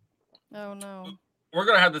 Oh no. We're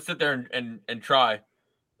gonna have to sit there and try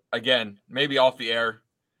again, maybe off the air,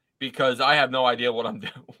 because I have no idea what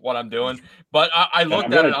I'm doing. But I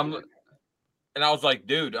looked at it, and I was like,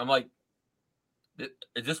 dude, I'm like,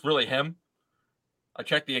 is this really him? I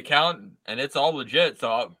checked the account and it's all legit,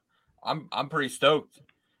 so I'm pretty stoked.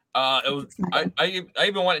 It was I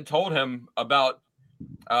even went and told him about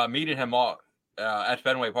meeting him at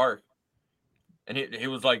Fenway Park, and he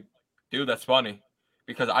was like, dude, that's funny,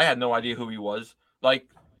 because I had no idea who he was. Like,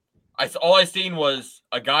 all I seen was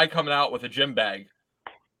a guy coming out with a gym bag,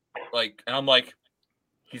 like, and I'm like,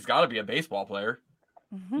 he's got to be a baseball player,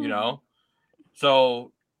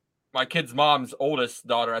 So my kid's mom's oldest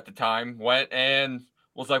daughter at the time went and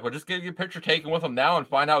was like, well, just get your picture taken with him now and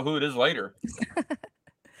find out who it is later.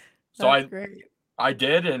 So I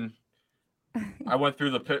did, and I went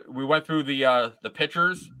through the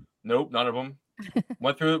pitchers. Nope, none of them.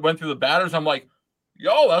 went through the batters. I'm like,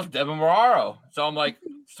 yo, that's Devin Marrero. So I'm like,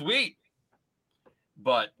 sweet.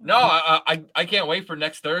 But no, I can't wait for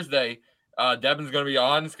next Thursday. Devin's going to be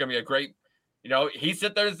on. It's going to be a great, he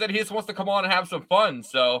sit there and said he just wants to come on and have some fun.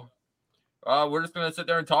 So we're just going to sit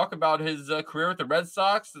there and talk about his career with the Red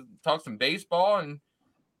Sox, talk some baseball, and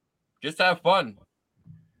just have fun.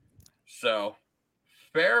 So,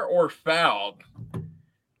 fair or foul?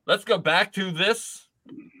 Let's go back to this.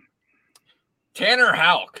 Tanner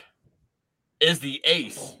Houck is the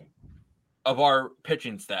ace of our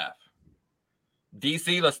pitching staff.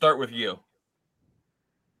 DC, let's start with you.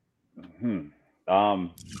 You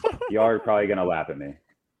are probably gonna laugh at me,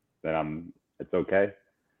 but it's okay.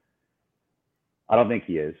 I don't think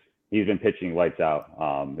he is. He's been pitching lights out.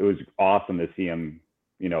 It was awesome to see him,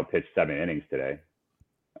 pitch 7 innings today.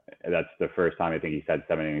 That's the first time I think he's had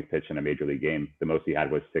 7 innings pitched in a major league game. The most he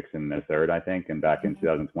had was 6 1/3, I think, and back in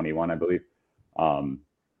 2021, I believe.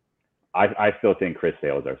 I still think Chris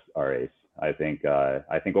Sale is our ace. I think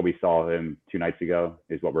what we saw him 2 nights ago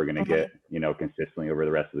is what we're going to get, consistently over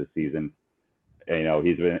the rest of the season. And,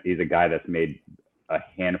 he's a guy that's made a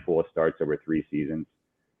handful of starts over 3 seasons.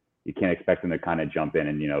 You can't expect him to kind of jump in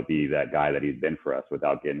and, be that guy that he's been for us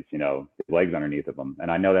without getting, his legs underneath of him.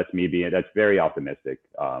 And I know that's that's very optimistic.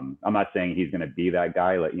 I'm not saying he's going to be that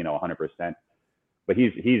guy, 100%, but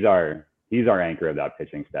he's our anchor of that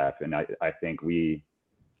pitching staff. And I think he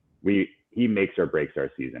makes or breaks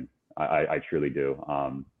our season. I truly do.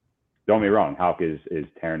 Don't get me wrong. Houck is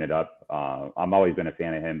tearing it up. I'm always been a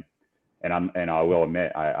fan of him, and I will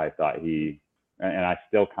admit, I thought and I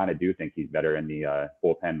still kind of do think he's better in the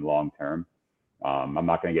bullpen long term. I'm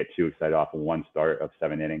not going to get too excited off of one start of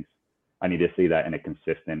 7 innings. I need to see that in a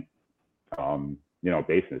consistent,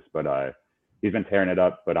 basis. But he's been tearing it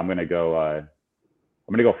up. But I'm going to go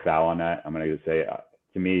foul on that. I'm going to say,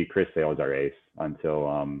 to me, Chris Sale is our ace until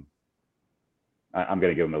I'm going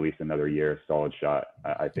to give him at least another year, solid shot.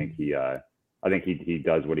 I think he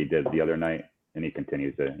does what he did the other night, and he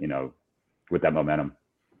continues to, with that momentum.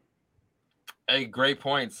 Hey, great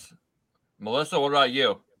points. Melissa, what about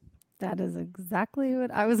you? That is exactly what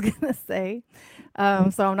I was going to say.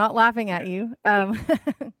 So I'm not laughing at you. Oh,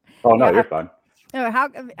 no, you're fine. No,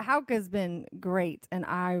 Houck has been great, and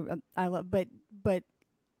I love, but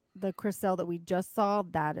the Chris Sale that we just saw,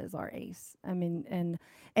 that is our ace. I mean,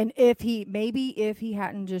 and if he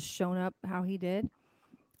hadn't just shown up how he did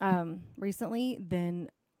recently, then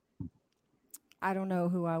I don't know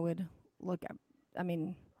who I would look at. I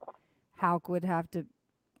mean, Houck would have to,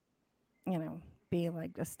 be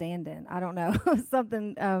like a stand-in. I don't know,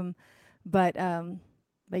 something. But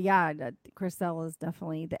yeah, Chris Sale is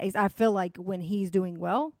definitely the ace. I feel like when he's doing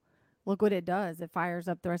well, look what it does. It fires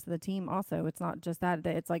up the rest of the team. Also, it's not just that.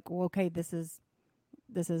 It's like, well, okay, this is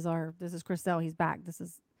Chris Sale. He's back.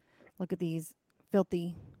 Look at these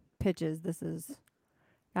filthy pitches.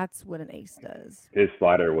 That's what an ace does. His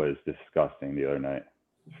slider was disgusting the other night.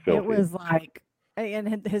 Filthy. It was like,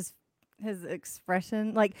 and his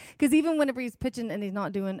expression, like, because even whenever he's pitching and he's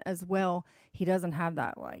not doing as well, he doesn't have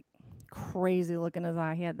that like crazy look in his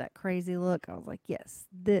eye. He had that crazy look. I was like, yes,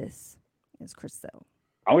 this is Chris Sale.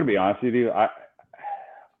 I'm going to be honest with you.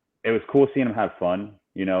 It was cool seeing him have fun,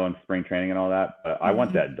 in spring training and all that. But I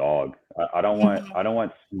want that dog. I don't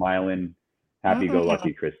want smiling,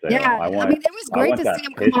 happy-go-lucky Chris Sale. Yeah, it was great to see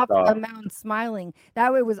him come off the mound smiling.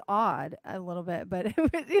 That way was odd a little bit, but it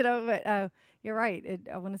was, but you're right.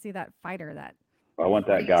 I want to see that fighter. I want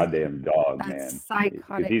that goddamn dog, man.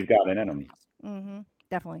 Psychotic. He's got it in him. Mm-hmm.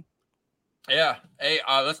 Definitely. Yeah. Hey,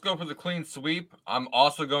 let's go for the clean sweep. I'm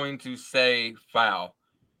also going to say foul.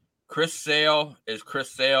 Chris Sale is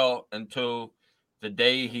Chris Sale until the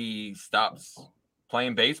day he stops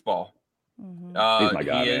playing baseball. Mm-hmm. He's my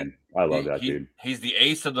guy, man. I love that dude. He's the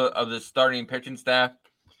ace of the starting pitching staff.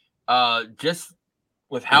 Just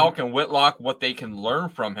with Houck and Whitlock, what they can learn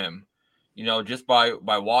from him, just by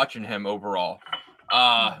watching him overall.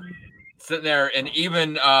 Sitting there, and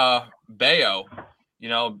even Bayo,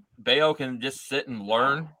 Bayo can just sit and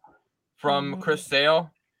learn from Chris Sale.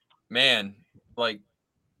 Man, like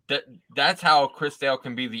that's how Chris Sale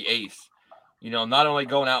can be the ace. Not only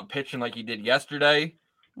going out and pitching like he did yesterday,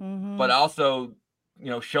 but also,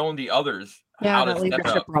 showing the others how to step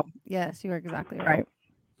up. Role. Yes, you are exactly right.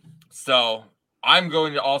 So I'm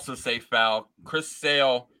going to also say foul. Chris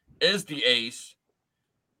Sale is the ace.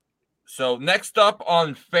 So next up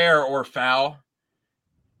on fair or foul,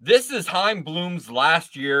 this is Chaim Bloom's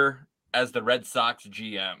last year as the Red Sox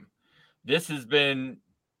GM. This has been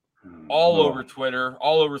all over Twitter,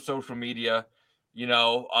 all over social media,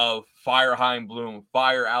 of fire Chaim Bloom,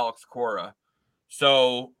 fire Alex Cora.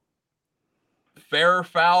 So fair or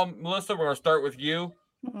foul, Melissa, we're going to start with you.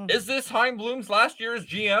 Mm-hmm. Is this Chaim Bloom's last year as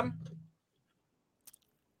GM?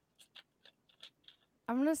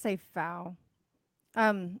 I'm going to say foul.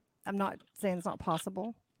 I'm not saying it's not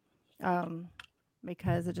possible,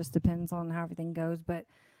 because it just depends on how everything goes. But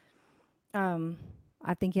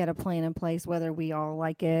I think he had a plan in place, whether we all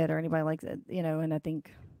like it or anybody likes it, and I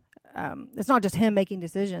think it's not just him making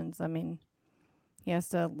decisions. I mean, he has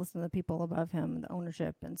to listen to the people above him, the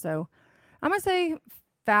ownership. And so I'm going to say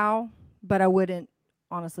foul, but I wouldn't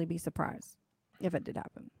honestly be surprised if it did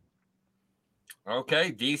happen.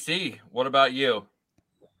 Okay, DC, what about you?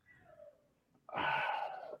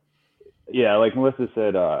 Yeah, like Melissa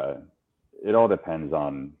said, it all depends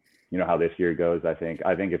on, how this year goes. I think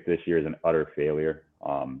if this year is an utter failure,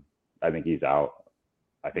 I think he's out.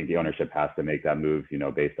 I think the ownership has to make that move,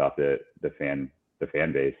 based off the fan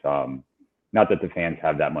base. Not that the fans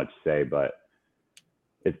have that much say, but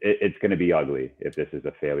it's going to be ugly if this is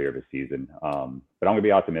a failure of a season. But I'm going to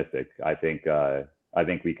be optimistic. I think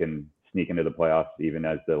we can sneak into the playoffs even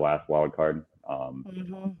as the last wild card.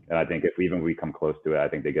 And I think if we come close to it, I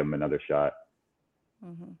think they give him another shot.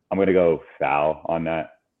 I'm going to go foul on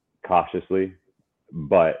that cautiously,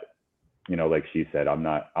 but like she said, I'm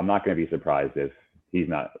not going to be surprised if he's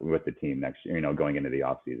not with the team next year, going into the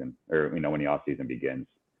off season, or when the off season begins.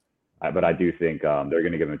 But I do think they're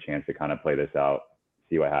going to give him a chance to kind of play this out,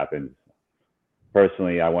 see what happens.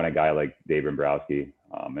 Personally, I want a guy like Dave Dombrowski.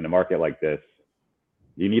 In a market like this,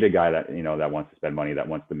 you need a guy that that wants to spend money, that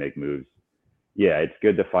wants to make moves. Yeah, it's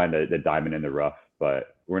good to find the diamond in the rough,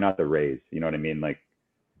 but we're not the Rays. You know what I mean? Like,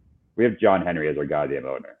 we have John Henry as our goddamn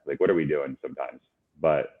owner. Like, what are we doing sometimes?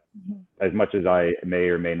 But as much as I may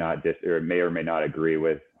or may not agree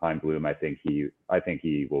with Chaim Bloom, I think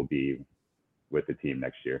he will be with the team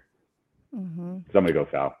next year. Mm-hmm. So I'm gonna go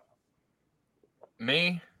foul.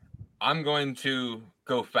 Me, I'm going to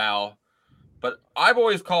go foul, but I've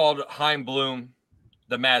always called Chaim Bloom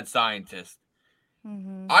the mad scientist.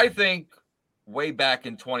 Mm-hmm. I think way back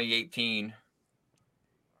in 2018,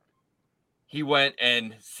 he went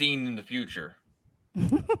and seen in the future.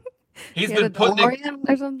 He's been putting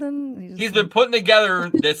or something. He's been putting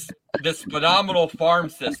together this phenomenal farm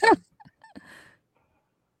system,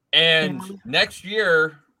 and next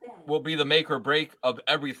year will be the make or break of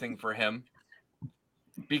everything for him,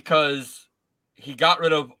 because he got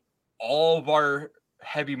rid of all of our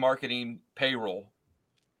heavy marketing payroll.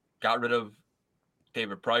 Got rid of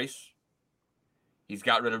David Price. He's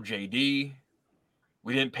got rid of JD.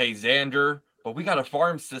 We didn't pay Xander, but we got a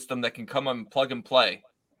farm system that can come and plug and play.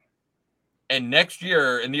 And next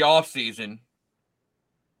year in the offseason,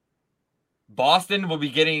 Boston will be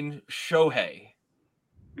getting Shohei.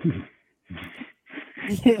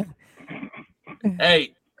 Yeah.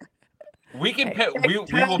 Hey, we can pay, we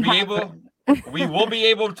will be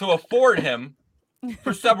able to afford him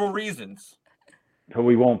for several reasons. But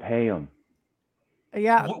we won't pay him.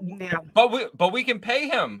 Yeah. But we can pay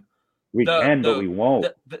him. But we won't.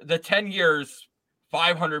 The 10 years,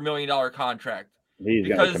 $500 million contract. He's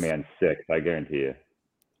going to command 6, I guarantee you.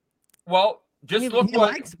 Well, he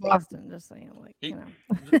likes Boston, just saying.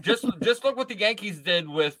 just look what the Yankees did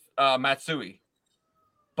with Matsui.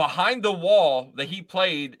 Behind the wall that he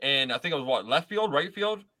played in, I think it was left field, right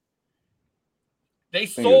field. They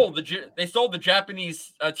sold the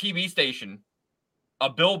Japanese TV station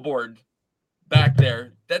a billboard back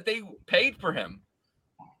there that they paid for him.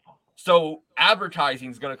 So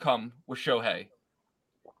advertising is going to come with Shohei.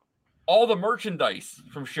 All the merchandise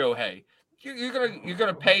from Shohei, you're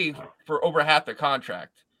gonna pay for over half the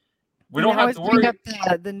contract. We don't have to worry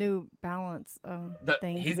about the New Balance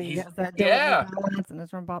thing. He has that deal with New Balance, and it's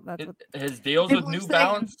from Bob. That's his deals with New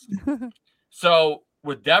Balance. So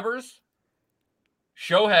with Devers,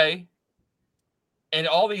 Shohei, and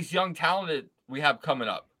all these young talented we have coming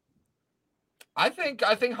up, I think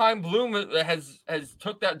Chaim Bloom has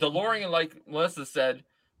took that DeLorean, like Melissa said,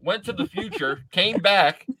 went to the future, came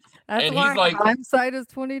back. That's and why he's like, hindsight is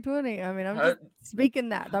 2020. I mean, I'm just speaking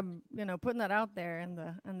that. I'm putting that out there in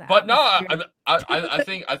the. But no, I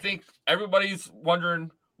think everybody's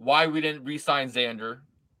wondering why we didn't re-sign Xander,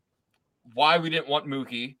 why we didn't want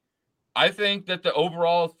Mookie. I think that the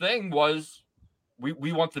overall thing was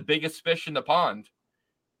we want the biggest fish in the pond,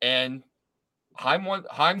 and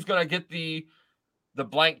Chaim's gonna get the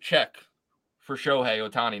blank check for Shohei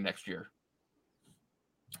Ohtani next year.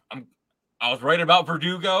 I was right about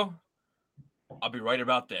Verdugo. I'll be right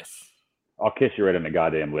about this. I'll kiss you right on the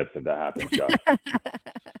goddamn lips if that happens, Josh.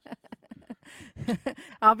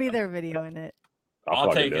 I'll be there videoing it.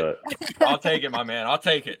 I'll take it. I'll take it, my man. I'll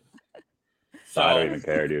take it. So I don't even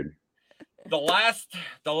care, dude. The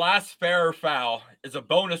last fair or foul is a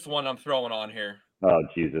bonus one I'm throwing on here. Oh,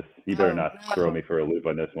 Jesus. You better not throw me for a loop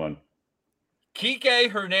on this one. Kike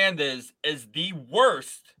Hernandez is the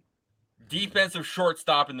worst defensive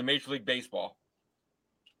shortstop in the Major League Baseball.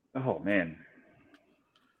 Oh, man.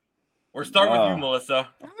 We're starting with you, Melissa.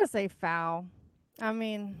 I'm going to say foul. I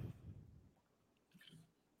mean,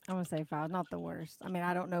 I'm going to say foul. Not the worst. I mean,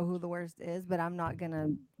 I don't know who the worst is, but I'm not going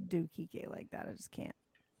to do Kike like that. I just can't.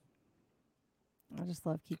 I just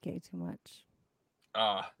love Kike too much.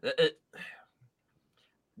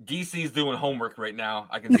 DC's doing homework right now.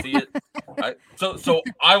 I can see it. So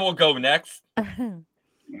I will go next. I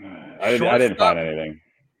didn't find anything.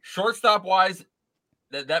 Shortstop wise,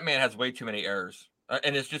 that man has way too many errors,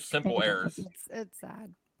 and it's just simple errors. It's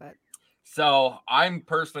sad, but so I'm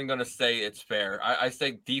personally going to say it's fair. I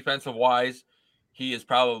say defensive wise, he is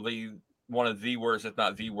probably one of the worst, if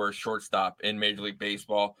not the worst, shortstop in Major League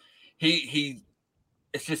Baseball.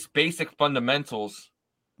 It's just basic fundamentals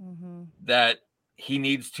that he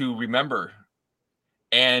needs to remember,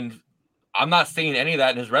 and I'm not seeing any of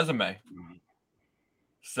that in his resume.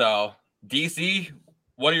 So, DC,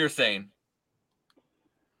 what are you saying?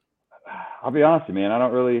 I'll be honest with you, man. I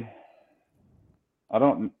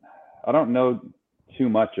don't know too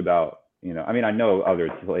much about, I mean, I know other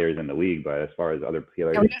players in the league, but as far as other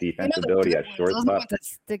players' defensive ability at shortstop, those ones that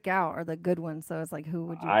stick out are the good ones. So it's like, who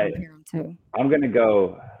would you compare them to? I'm gonna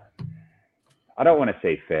go. I don't want to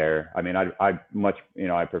say fair. I mean,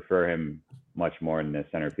 I prefer him much more in the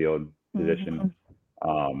center field position.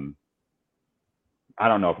 I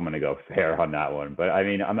don't know if I'm going to go fair on that one, but I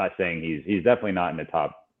mean, I'm not saying he's definitely not in the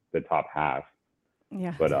top half.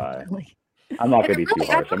 Yeah. But definitely. I'm not going to be Really,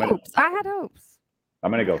 too harsh. I had hopes.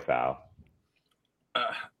 I'm going to go foul.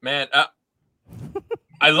 Man,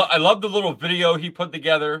 I love the little video he put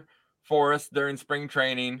together for us during spring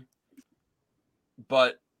training,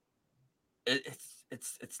 but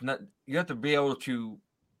it's not. You have to be able to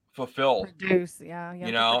fulfill, produce, yeah,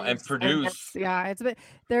 you know, and produce. Yeah, it's been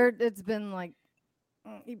there. It's been like,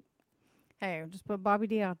 hey, just put Bobby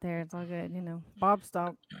D out there. It's all good, you know. Bob,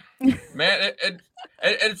 stop. Man,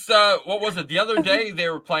 it's what was it? The other day they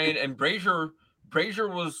were playing, and Brazier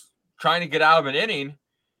was trying to get out of an inning,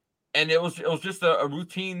 and it was just a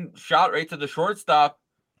routine shot right to the shortstop,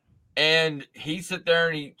 and he sit there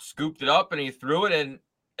and he scooped it up and he threw it, and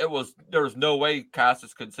there was no way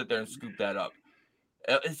Casas could sit there and scoop that up.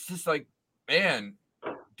 It's just like, man,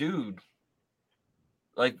 dude,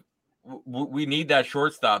 like we need that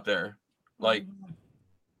shortstop there, like,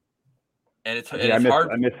 and it's hard.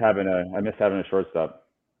 I miss having a shortstop.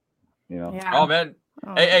 You know. Yeah. Oh man,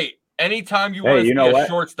 hey, anytime you want to be a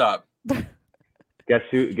shortstop. Guess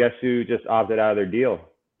who just opted out of their deal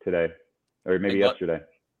today, or maybe yesterday?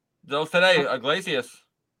 Those today, Iglesias.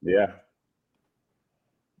 Yeah.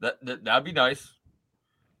 That'd be nice,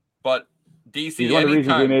 but DC. He's one of the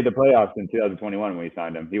reasons we made the playoffs in 2021 when we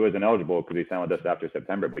signed him. He wasn't eligible because he signed with us after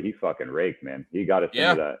September, but he fucking raked, man. He got us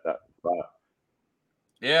into that spot.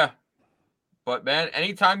 Yeah, but man,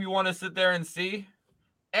 anytime you want to sit there and see,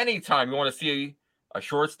 anytime you want to see a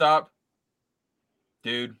shortstop,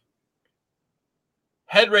 dude,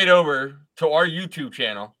 head right over to our YouTube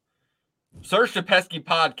channel, search the Pesky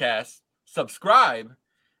Podcast, subscribe,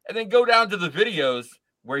 and then go down to the videos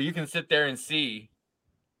where you can sit there and see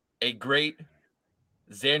a great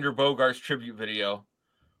Xander Bogaerts tribute video.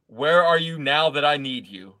 Where are you now that I need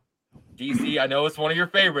you? DC, I know it's one of your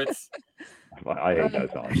favorites. I hate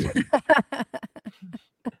that song.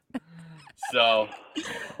 So,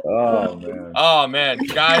 oh man,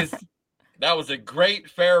 guys, that was a great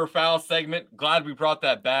fair or foul segment. Glad we brought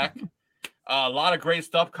that back. A lot of great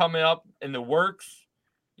stuff coming up in the works.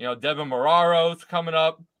 You know, Devin Moraro's coming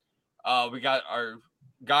up. We got our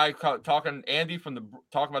guy talking, Andy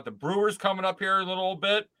talking about the Brewers coming up here a little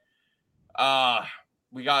bit. We're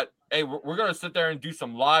going to sit there and do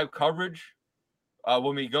some live coverage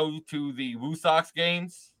when we go to the Woo Sox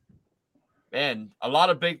games. Man, a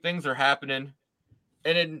lot of big things are happening,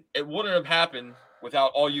 and it wouldn't have happened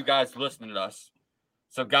without all you guys listening to us.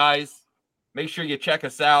 So, guys, make sure you check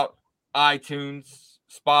us out. iTunes,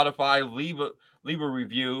 Spotify, leave a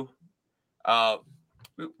review.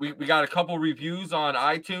 We got a couple reviews on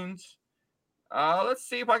iTunes. Let's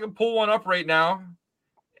see if I can pull one up right now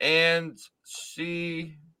and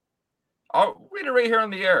see. I'll read it right here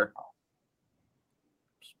on the air.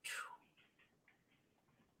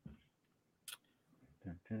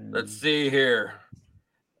 Let's see here.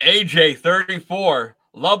 AJ 34.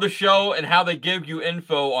 Love the show and how they give you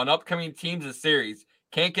info on upcoming teams and series.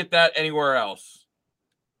 Can't get that anywhere else.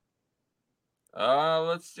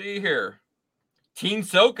 Let's see here. Team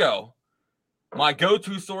Soko, my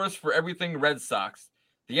go-to source for everything Red Sox.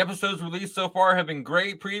 The episodes released so far have been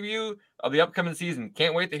great preview of the upcoming season.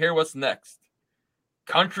 Can't wait to hear what's next.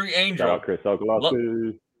 Country Angel. Shout out Chris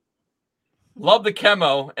Okolowski. Love the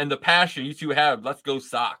chemo and the passion you two have. Let's go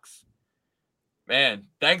Sox. Man,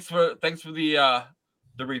 thanks for the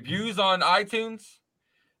reviews on iTunes.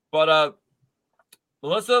 But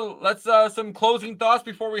Melissa, let's some closing thoughts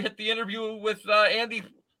before we hit the interview with Andy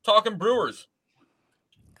talking Brewers.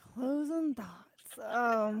 Closing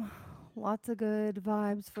thoughts. Lots of good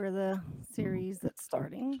vibes for the series that's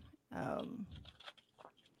starting.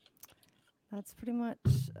 That's pretty much.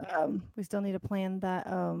 We still need to plan that.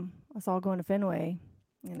 Us all going to Fenway.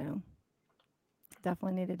 You know,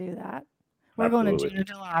 definitely need to do that. We're going in June or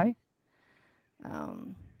July.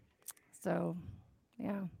 So,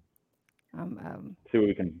 yeah. See what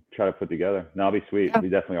we can try to put together. No, it'll be sweet. Yeah. We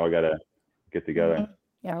definitely all got to get together. Mm-hmm.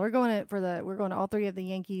 Yeah, we're going to all 3 of the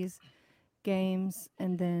Yankees games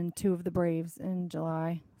and then 2 of the Braves in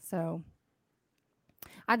July. So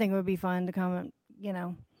I think it would be fun to come, you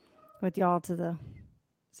know, with y'all to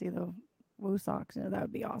see the Woo Sox. You know, that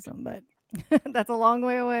would be awesome, but that's a long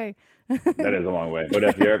way away. That is a long way. But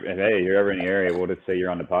if you're ever in the area, we'll just say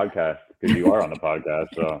you're on the podcast because you are on the podcast.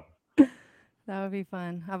 So that would be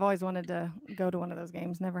fun. I've always wanted to go to one of those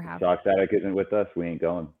games. Never have. Sox Addict isn't with us. We ain't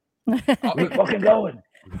going. We ain't fucking going.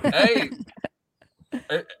 Hey,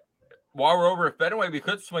 while we're over at Fenway, we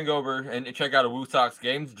could swing over and check out a Woo Sox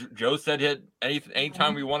games. Joe said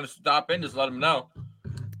anytime we want to stop in, just let him know.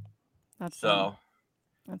 That's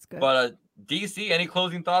good. But DC, any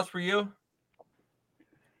closing thoughts for you?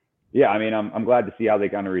 Yeah, I mean, I'm glad to see how they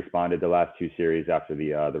kind of responded the last two series after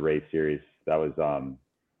the Rays series. That was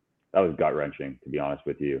gut wrenching, to be honest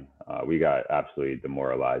with you. We got absolutely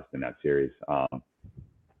demoralized in that series.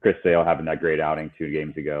 Chris Sale having that great outing 2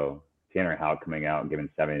 games ago. Tanner Houck coming out and giving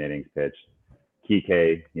 7 innings pitched.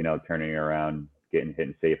 Kike, turning around, getting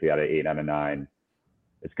hitting safely out of 8 out of 9.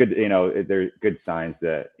 It's good, there's good signs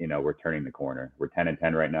that, we're turning the corner. We're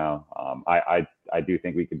 10-10 right now. I do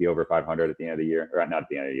think we could be over 500 at the end of the year, or not at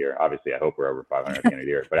the end of the year. Obviously, I hope we're over 500 at the end of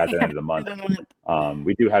the year, but at the end of the month,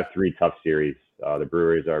 we do have 3 tough series. The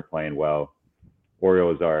Brewers are playing well.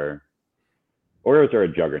 Orioles are a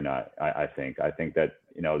juggernaut, I think. I think that,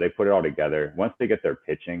 they put it all together. Once they get their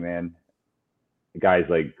pitching, man, guys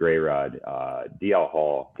like Grayrod, DL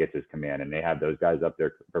Hall gets his command, and they have those guys up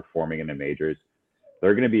there performing in the majors.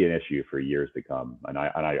 They're going to be an issue for years to come, and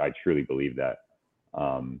I truly believe that.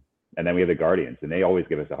 And then we have the Guardians, and they always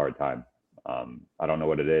give us a hard time. I don't know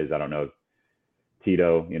what it is. I don't know if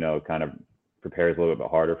Tito, kind of prepares a little bit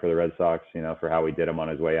harder for the Red Sox, for how we did him on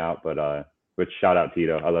his way out. But which shout out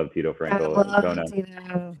Tito. I love Tito Franco. I love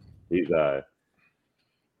Tito.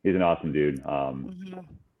 He's an awesome dude.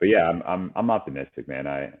 But yeah, I'm optimistic, man.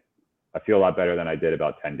 I feel a lot better than I did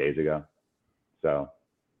about 10 days ago. So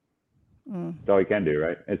that's all we can do,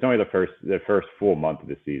 right? It's only the first full month of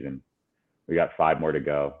the season. We got 5 more to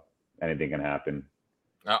go. Anything can happen.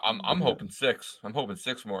 I'm hoping 6. I'm hoping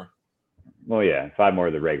 6 more. Well, yeah, 5 more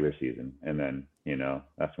of the regular season, and then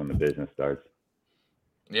that's when the business starts.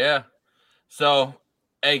 Yeah. So,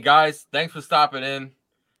 hey guys, thanks for stopping in.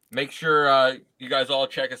 Make sure you guys all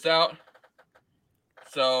check us out.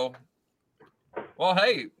 So, well,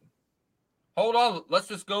 hey, hold on. Let's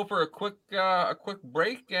just go for a quick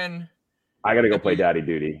break, and I gotta go play daddy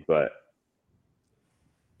duty, but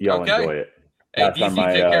y'all enjoy it. Hey, DC,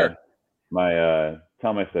 take care.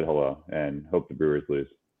 Tell me I said hello and hope the Brewers lose.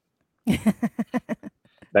 Thanks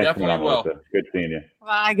Definitely for will. Melissa. Good seeing you.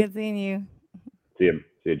 Bye. Good seeing you. See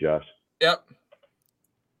you, Josh. Yep.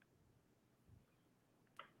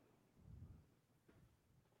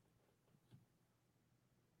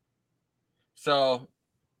 So,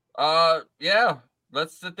 yeah,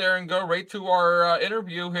 let's sit there and go right to our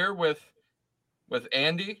interview here with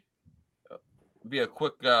Andy. Be a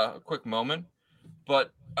quick moment,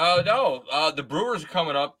 but no, the Brewers are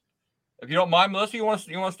coming up. If you don't mind, Melissa, you want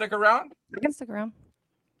to stick around? I can stick around.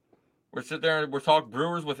 We're sitting there and we're talking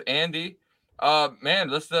Brewers with Andy. Man,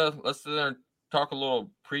 let's sit there and talk a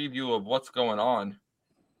little preview of what's going on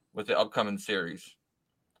with the upcoming series.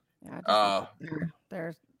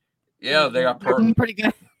 Yeah, they got pretty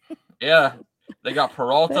good. Yeah, they got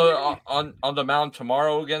Peralta on the mound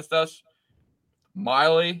tomorrow against us.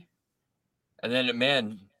 Miley, and then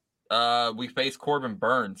man, we face Corbin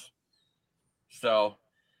Burns. So,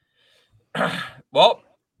 well,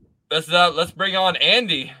 let's bring on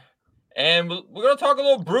Andy, and we're gonna talk a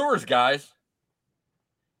little Brewers, guys.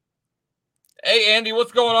 Hey, Andy,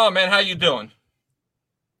 what's going on, man? How you doing?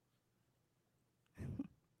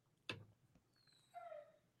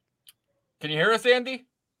 Can you hear us, Andy?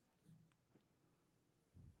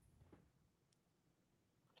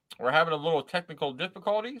 We're having a little technical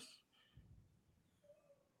difficulties.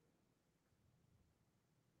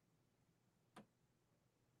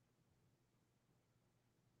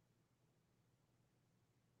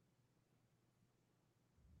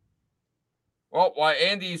 Well, while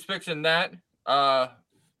Andy's fixing that,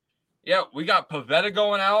 yeah, we got Pavetta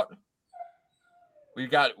going out. We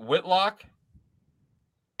got Whitlock.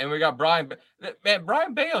 And we got Brian. Man,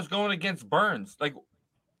 Brian Bayo's going against Burns. Like,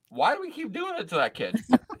 why do we keep doing it to that kid?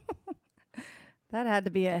 That had to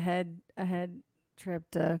be a head trip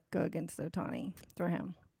to go against Ohtani for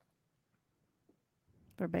him.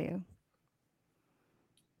 For Bayo.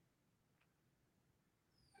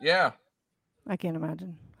 Yeah. I can't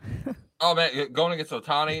imagine. Oh, man, going against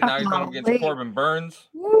Ohtani. Now he's going against Corbin Burns.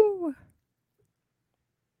 Woo!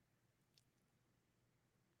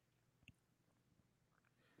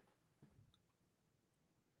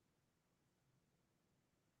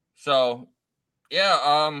 So,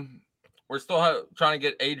 yeah, we're still trying to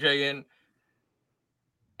get AJ in,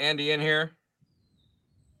 Andy in here.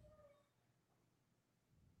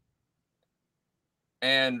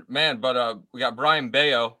 And, man, but we got Brian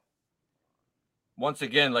Bayo once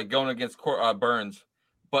again, like, going against Burns.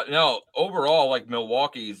 But, no, overall, like,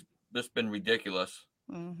 Milwaukee's just been ridiculous.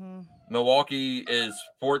 Mm-hmm. Milwaukee is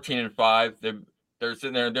 14-5. They're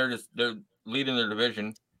sitting there, they're leading their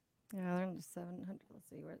division. Yeah, they're in the 700. Let's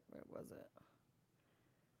see, where was it?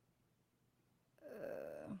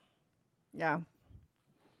 Yeah.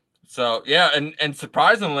 So yeah, and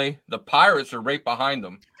surprisingly, the Pirates are right behind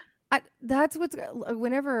them. That's what's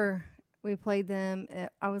whenever we played them,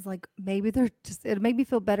 I was like, maybe they're just. It made me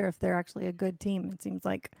feel better if they're actually a good team. It seems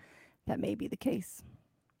like that may be the case.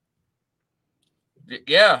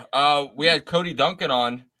 Yeah, we had Cody Duncan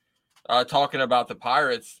on talking about the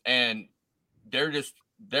Pirates, and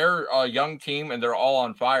they're a young team, and they're all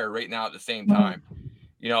on fire right now at the same time.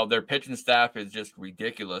 You know, their pitching staff is just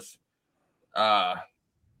ridiculous.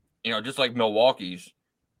 You know, just like Milwaukee's,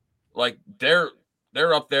 like they're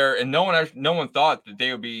up there, and no one thought that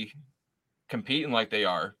they would be competing like they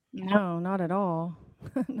are. No, not at all.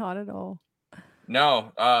 Not at all.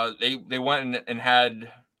 No, they went and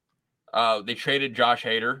had they traded Josh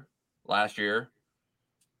Hader last year.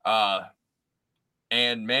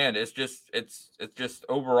 And man, it's just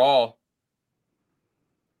overall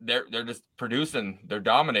they're just producing, they're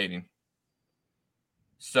dominating.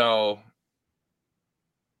 So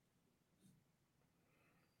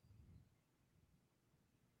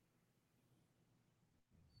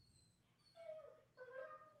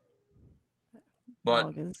but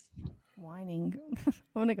Dog is whining. I'm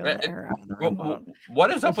gonna go let her out of the room.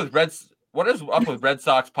 What is up with Red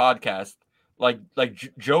Sox podcast? Like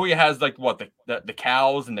Joey has like what the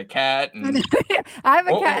cows and the cat and I have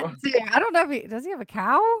a cat too. I don't know if does he have a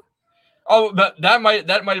cow? Oh, but that might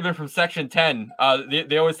have been from Section 10.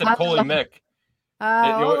 They always said Coley Mick.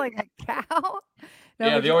 Oh, like a cow? No,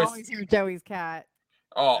 yeah, they always hear Joey's cat.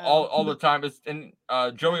 Oh, all the time. And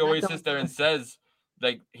Joey always sits there and says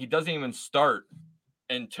like he doesn't even start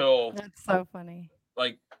until that's so funny.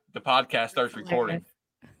 Like the podcast starts recording.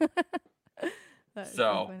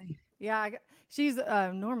 So funny. Yeah, she's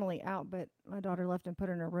normally out, but my daughter left and put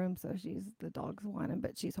her in her room, so the dog's whining,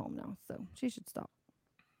 but she's home now, so she should stop.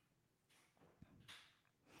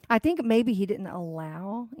 I think maybe he didn't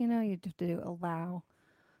allow, you have to allow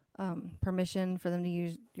permission for them to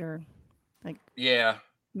use your yeah.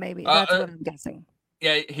 Maybe that's what I'm guessing.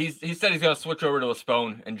 Yeah, he said he's gonna switch over to his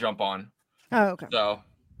phone and jump on. Oh, okay. So,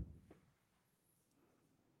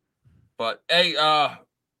 but hey,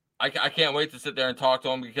 I can't wait to sit there and talk to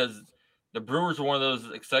him because the Brewers are one of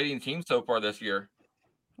those exciting teams so far this year.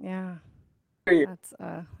 Yeah, that's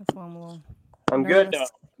why I'm a little. I'm nervous. good now.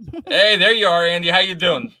 Hey, there you are, Andy. How you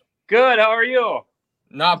doing? Good. How are you?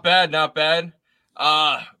 Not bad. Man,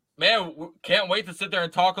 can't wait to sit there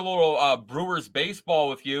and talk a little Brewers baseball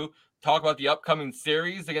with you. Talk about the upcoming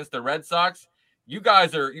series against the Red Sox. You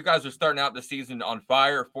guys are starting out the season on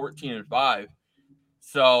fire, 14-5.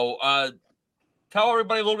 So, tell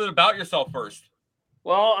everybody a little bit about yourself first.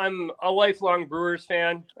 Well, I'm a lifelong Brewers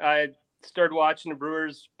fan. I started watching the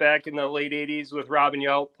Brewers back in the late 80s with Robin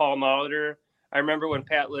Yount, Paul Molitor. I remember when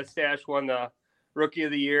Pat Listash won the Rookie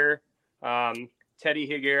of the Year, Teddy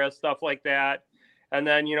Higuera, stuff like that. And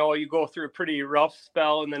then, you go through a pretty rough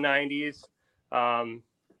spell in the 90s,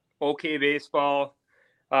 okay baseball.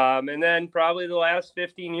 And then probably the last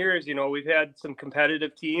 15 years, we've had some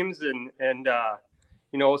competitive teams and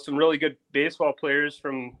some really good baseball players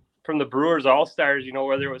from the Brewers All-Stars,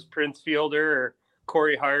 whether it was Prince Fielder or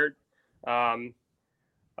Corey Hart,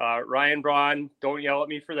 Ryan Braun. Don't yell at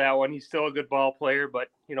me for that one. He's still a good ball player, but,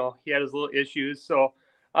 he had his little issues. So,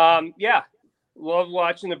 love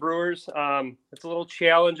watching the Brewers. It's a little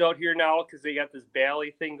challenge out here now because they got this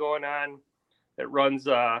Bally thing going on that runs,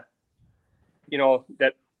 that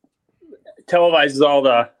televises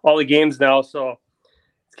all the games now. So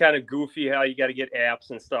it's kind of goofy how you got to get apps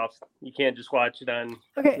and stuff. You can't just watch it on.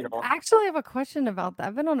 Okay, actually, I have a question about that.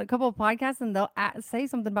 I've been on a couple of podcasts and they'll say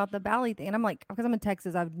something about the Bally thing, and I'm like, because I'm in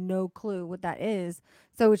Texas, I have no clue what that is.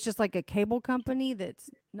 So it's just like a cable company that's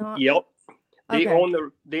not. Yep. They own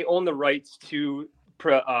the rights to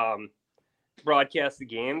broadcast the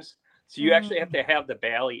games. So you actually have to have the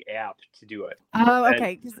Bally app to do it. Oh,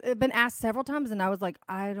 okay. Because it's been asked several times, and I was like,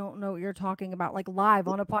 I don't know what you're talking about, like live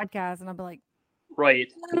on a podcast, and I'll be like,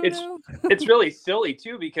 right. It's really silly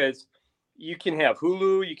too because you can have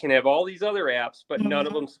Hulu, you can have all these other apps, but none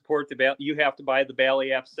of them support the Bally. You have to buy the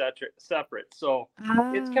Bally app separate. So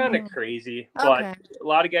it's kind of crazy, but a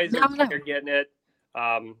lot of guys are getting it.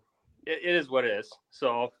 It is what it is.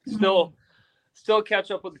 So still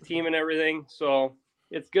catch up with the team and everything. So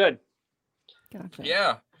it's good. Gotcha.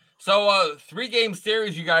 Yeah. So 3-game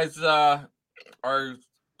series you guys are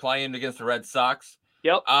playing against the Red Sox.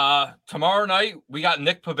 Yep. Tomorrow night we got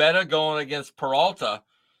Nick Pivetta going against Peralta.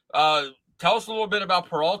 Tell us a little bit about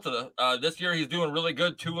Peralta. This year he's doing really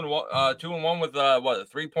good, 2-1 with a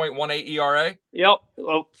 3.18 ERA. Yep.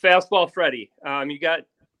 Well, fastball Freddie. You got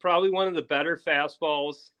probably one of the better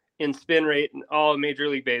fastballs in spin rate in all of Major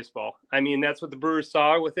League Baseball. I mean, that's what the Brewers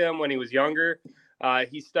saw with him when he was younger.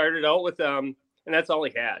 He started out with and that's all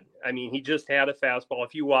he had. I mean, he just had a fastball.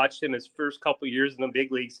 If you watched him his first couple of years in the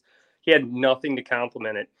big leagues, he had nothing to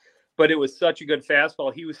complement it. But it was such a good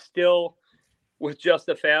fastball. He was still, with just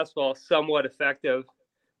a fastball, somewhat effective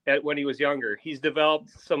when he was younger. He's developed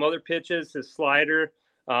some other pitches, his slider.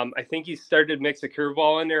 I think he started to mix a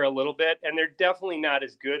curveball in there a little bit, and they're definitely not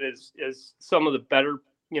as good as some of the better,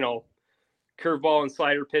 curveball and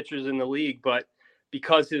slider pitchers in the league. But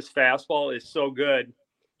because his fastball is so good,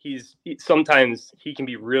 sometimes he can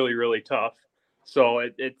be really, really tough. So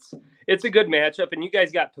it's a good matchup, and you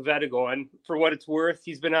guys got Pivetta going. For what it's worth,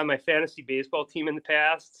 he's been on my fantasy baseball team in the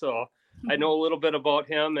past, so I know a little bit about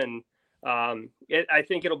him, and I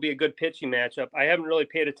think it'll be a good pitching matchup. I haven't really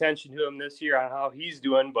paid attention to him this year on how he's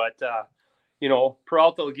doing, but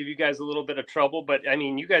Peralta will give you guys a little bit of trouble. But I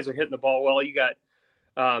mean, you guys are hitting the ball well. You got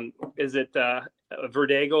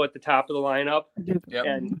Verdugo at the top of the lineup, Yep.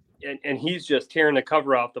 and he's just tearing the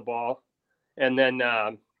cover off the ball, and then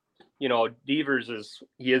Devers is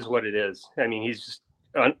what it is. I mean, he's just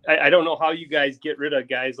I don't know how you guys get rid of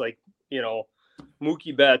guys like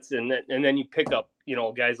Mookie Betts and then you pick up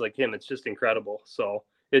guys like him. It's just incredible. So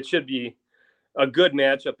it should be a good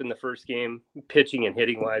matchup in the first game, pitching and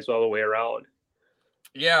hitting wise all the way around.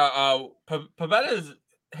 Yeah, Pivetta's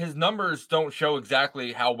his numbers don't show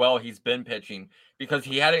exactly how well he's been pitching because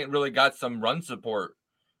he hadn't really got some run support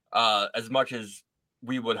as much as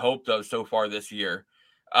we would hope though so far this year.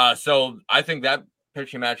 So I think that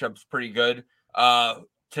pitching matchup's pretty good.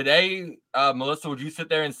 Today, Melissa, would you sit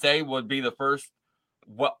there and say would be the first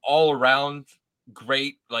all around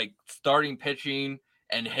great, like starting pitching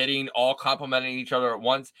and hitting all complementing each other at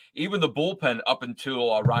once, even the bullpen up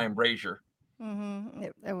until Ryan Brazier? Mm-hmm.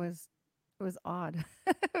 It was odd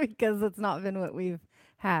because it's not been what we've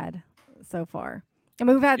had so far. I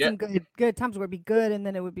mean, we've had some good times where it'd be good and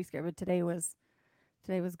then it would be scary. But today was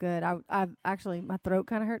good. I've actually, my throat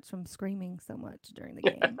kind of hurts from screaming so much during the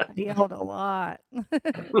game. I yelled a lot.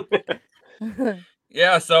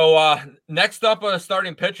 Yeah. So next up,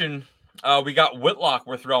 starting pitching, we got Whitlock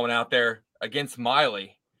we're throwing out there against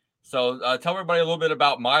Miley. So tell everybody a little bit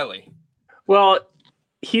about Miley. Well,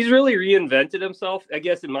 he's really reinvented himself, I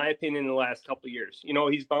guess, in my opinion, in the last couple of years.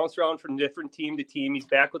 He's bounced around from different team to team. He's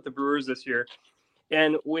back with the Brewers this year.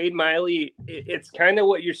 And Wade Miley, it's kind of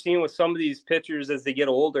what you're seeing with some of these pitchers as they get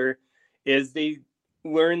older, is they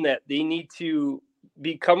learn that they need to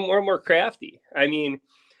become more and more crafty. I mean,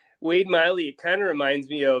 Wade Miley, it kind of reminds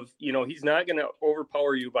me of, he's not going to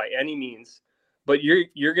overpower you by any means, but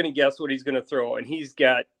you're going to guess what he's going to throw. And he's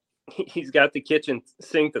got the kitchen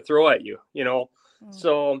sink to throw at you,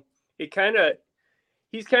 So he's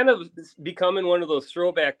kind of becoming one of those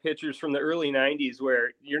throwback pitchers from the early 90s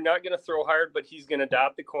where you're not going to throw hard, but he's going to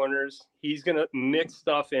dot the corners. He's going to mix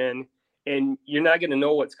stuff in, and you're not going to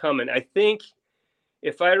know what's coming. I think,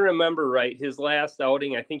 if I remember right, his last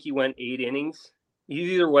outing, I think he went 8 innings. He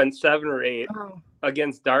either went 7 or 8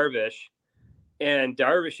 against Darvish, and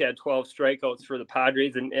Darvish had 12 strikeouts for the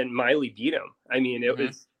Padres, and Miley beat him. I mean,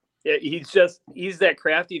 he's that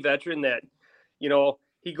crafty veteran that,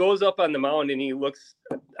 he goes up on the mound and he looks,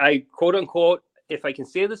 I quote unquote, if I can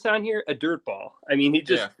say this on here, a dirt ball. I mean,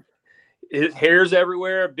 his hair's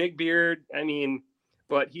everywhere, big beard. I mean,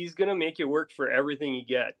 but he's going to make you work for everything you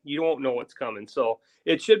get. You won't know what's coming. So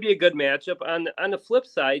it should be a good matchup. On the flip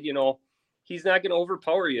side, he's not going to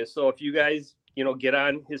overpower you. So if you guys, get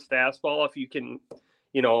on his fastball, if you can,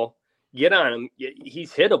 get on him,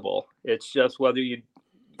 he's hittable. It's just whether you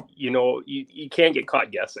can't get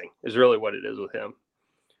caught guessing is really what it is with him.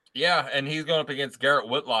 Yeah, and he's going up against Garrett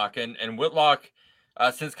Whitlock, and Whitlock,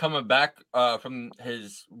 since coming back from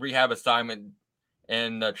his rehab assignment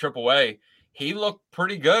in AAA, he looked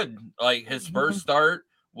pretty good. Like his first start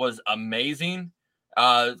was amazing.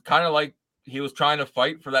 Kind of like he was trying to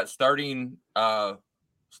fight for that starting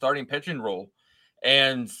pitching role,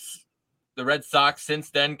 and the Red Sox since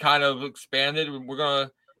then kind of expanded. We're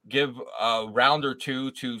gonna give a round or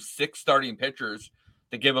two to 6 starting pitchers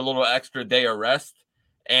to give a little extra day of rest.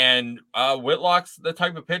 And Whitlock's the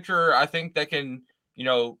type of pitcher I think that can,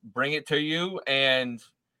 bring it to you. And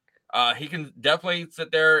he can definitely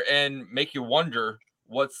sit there and make you wonder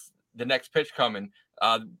what's the next pitch coming.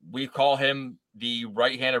 We call him the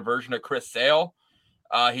right-handed version of Chris Sale.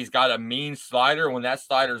 He's got a mean slider. When that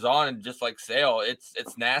slider's on, and just like Sale,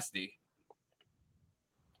 it's nasty.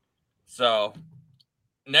 So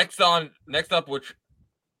next up, which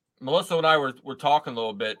Melissa and I were talking a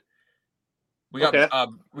little bit. We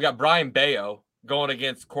got Brian Bayo going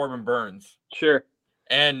against Corbin Burns. Sure.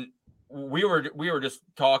 And we were just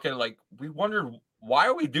talking, like, we wondered, why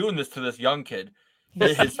are we doing this to this young kid?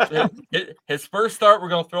 His first start, we're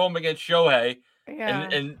going to throw him against Shohei. Yeah.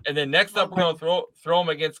 And then next up, we're going to throw him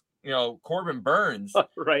against, Corbin Burns.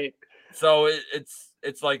 Right. So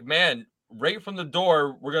it's like, man, right from the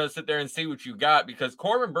door, we're going to sit there and see what you got, because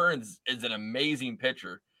Corbin Burns is an amazing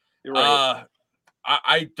pitcher. Right.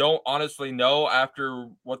 I don't honestly know after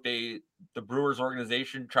what the Brewers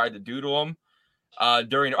organization tried to do to him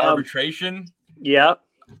during arbitration. Yeah.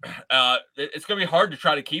 It's going to be hard to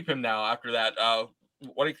try to keep him now after that.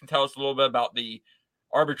 What you can tell us a little bit about the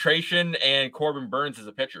arbitration and Corbin Burns as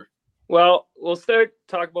a pitcher? Well, we'll start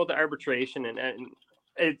talking about the arbitration, and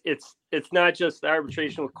it's not just the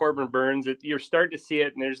arbitration with Corbin Burns. You're starting to see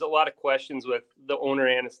it, and there's a lot of questions with the owner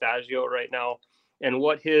Anastasio right now, and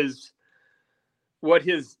what his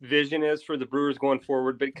vision is for the Brewers going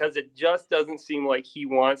forward, because it just doesn't seem like he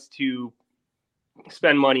wants to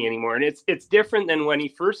spend money anymore. And it's different than when he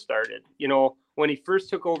first started. When he first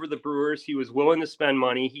took over the Brewers, he was willing to spend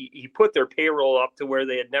money. He put their payroll up to where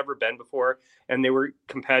they had never been before, and they were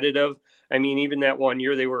competitive. I mean, even that one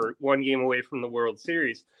year, they were one game away from the World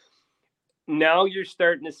Series. Now you're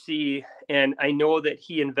starting to see, and I know that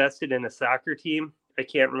he invested in a soccer team. I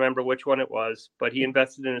can't remember which one it was, but he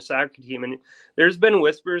invested in a soccer team. And there's been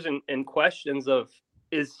whispers and questions of,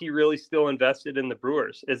 is he really still invested in the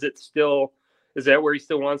Brewers? Is that where he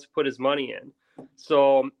still wants to put his money in?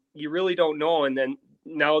 So you really don't know. And then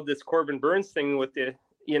now this Corbin Burns thing with is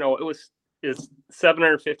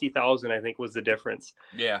 $750,000, I think, was the difference.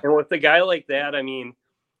 Yeah. And with a guy like that, I mean,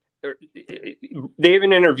 they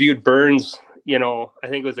even interviewed Burns, I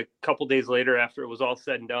think it was a couple days later after it was all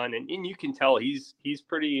said and done. And you can tell he's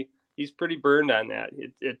pretty burned on that.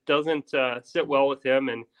 It doesn't sit well with him.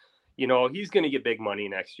 And, he's going to get big money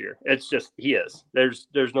next year. It's just, he is. There's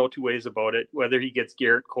no two ways about it. Whether he gets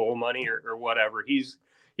Garrett Cole money or whatever, he's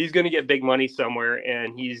going to get big money somewhere,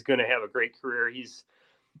 and he's going to have a great career. He's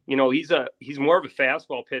more of a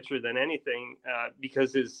fastball pitcher than anything,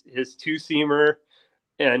 because his two-seamer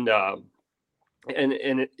and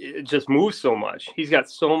it just moves so much. He's got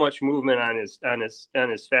so much movement on his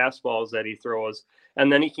fastballs that he throws,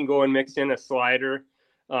 and then he can go and mix in a slider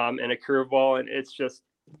and a curveball, and it's just,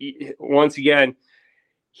 once again,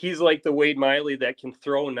 he's like the Wade Miley that can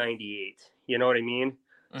throw 98. You know what I mean?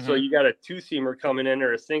 Mm-hmm. So you got a two-seamer coming in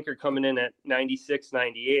or a sinker coming in at 96,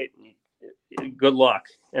 98. Good luck.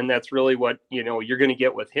 And that's really what, you're going to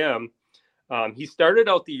get with him. He started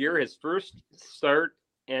out the year, his first start,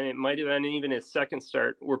 and it might have been even his second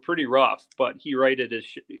start, were pretty rough, but he's righted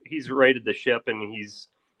the ship, and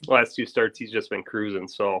last two starts, he's just been cruising.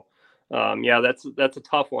 So, that's a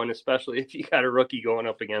tough one, especially if you got a rookie going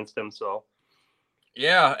up against him. So,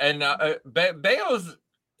 yeah, and Bayo's,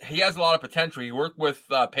 he has a lot of potential. He worked with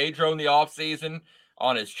Pedro in the offseason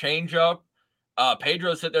on his changeup.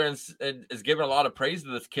 Pedro sit there and is giving a lot of praise to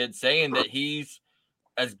this kid, saying that he's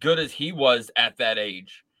as good as he was at that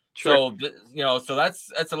age. Sure. So, so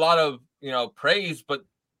that's a lot of, praise, but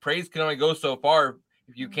praise can only go so far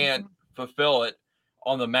if you can't fulfill it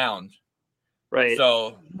on the mound. Right.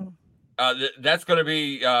 So that's going to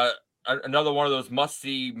be another one of those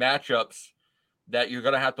must-see matchups that you're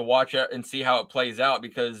going to have to watch and see how it plays out,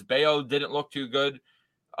 because Bayo didn't look too good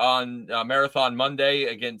on Marathon Monday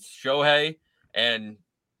against Shohei, and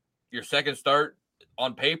your second start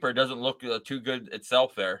on paper doesn't look too good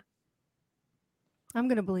itself there. I'm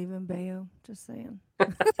going to believe in Bayo, just saying.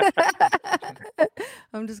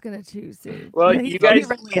 I'm just going to choose to. Well, you guys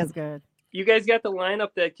really is good. You guys got the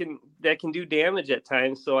lineup that can do damage at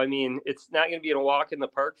times. So, I mean, it's not going to be a walk in the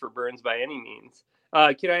park for Burns by any means.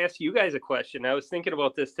 Can I ask you guys a question? I was thinking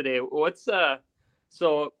about this today. What's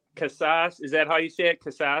so Casas, is that how you say it?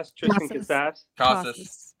 Casas, Tristan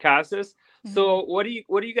Casas? Casas. Mm-hmm. So what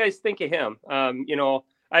do you guys think of him?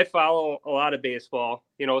 I follow a lot of baseball,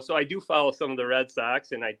 so I do follow some of the Red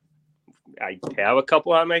Sox, and I have a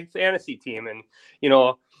couple on my fantasy team, and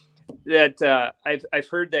that I've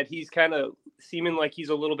heard that he's kind of seeming like he's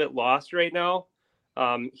a little bit lost right now.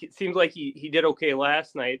 It seems like he did okay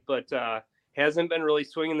last night, but hasn't been really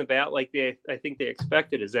swinging the bat like I think they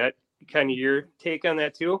expected. Is that kind of your take on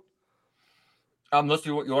that too? Melissa,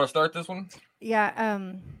 you want to start this one? Yeah.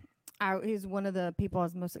 He's one of the people I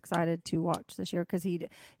was most excited to watch this year, because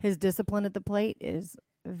his discipline at the plate is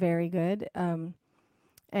very good. And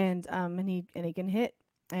he can hit,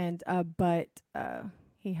 but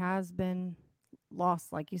he has been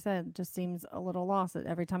lost, like you said. Just seems a little lost.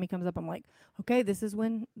 Every time he comes up, I'm like, okay, this is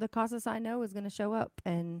when the Casas I know is going to show up,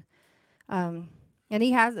 and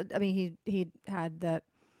he has. I mean, he had that.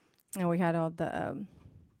 We had all the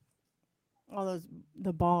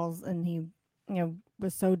balls, and he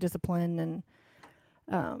was so disciplined, and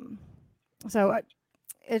so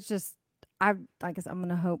it's just, I guess I'm going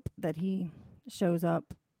to hope that he shows up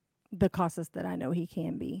the Casas that I know he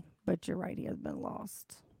can be. But you're right, he has been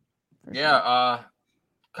lost. Yeah,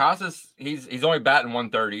 Casas, he's only batting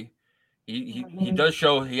 130. He does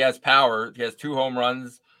show he has power. He has 2 home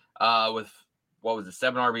runs with,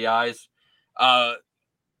 7 RBIs. I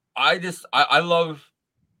love,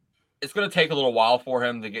 it's going to take a little while for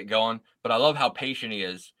him to get going, but I love how patient he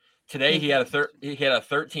is. Today he had a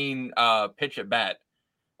 13 pitch at bat,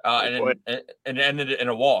 and it ended in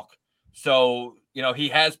a walk. So, he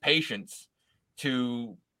has patience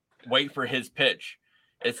to wait for his pitch.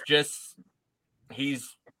 It's just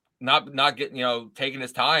he's not getting, taking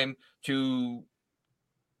his time to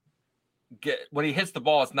get, when he hits the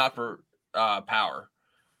ball, it's not for power,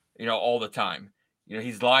 all the time.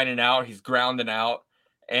 He's lining out, he's grounding out,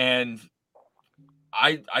 and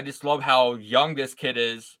I just love how young this kid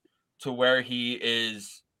is, to where he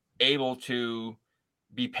is able to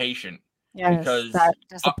be patient. Yes, because that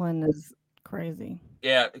discipline is crazy.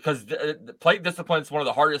 Yeah, because the plate discipline is one of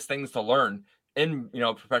the hardest things to learn in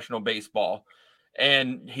professional baseball,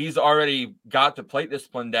 and he's already got the plate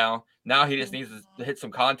discipline down. Now he just needs to hit some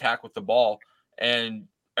contact with the ball, and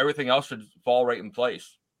everything else should fall right in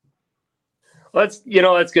place. Well,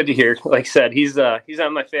 that's good to hear. Like I said, he's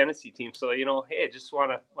on my fantasy team, so hey, I just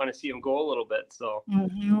want to see him go a little bit. So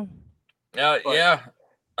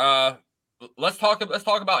let's talk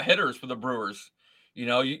about hitters for the Brewers.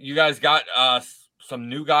 You guys got some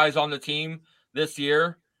new guys on the team this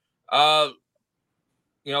year. Talk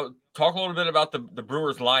a little bit about the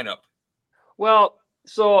Brewers lineup. Well,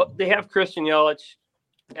 so they have Christian Yelich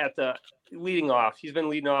at the leading off. He's been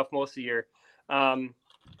leading off most of the year.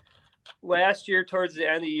 Last year, towards the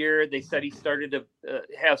end of the year, they said he started to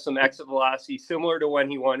have some exit velocity, similar to when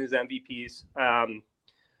he won his MVPs.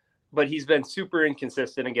 But he's been super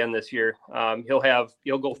inconsistent again this year.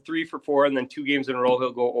 He'll go 3 for 4, and then 2 games in a row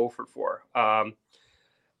he'll go 0 for 4.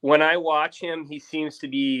 When I watch him, he seems to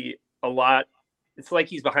be a lot. It's like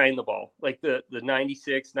he's behind the ball, like the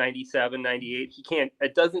 96, 97, 98.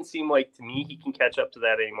 It doesn't seem like to me he can catch up to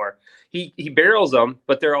that anymore. He barrels them,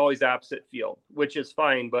 but they're always opposite field, which is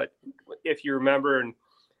fine. But if you remember, and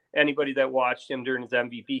anybody that watched him during his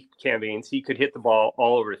MVP campaigns, he could hit the ball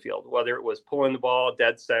all over the field, whether it was pulling the ball,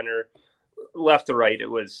 dead center, left to right, it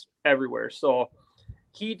was everywhere. So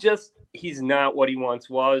he's not what he once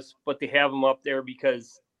was, but they have him up there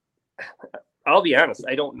because I'll be honest,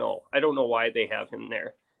 I don't know why they have him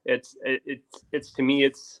there. It's to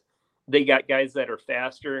me, they got guys that are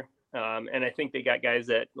faster. And I think they got guys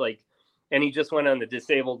that and he just went on the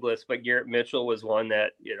disabled list, but Garrett Mitchell was one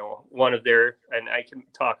that, one of their, and I can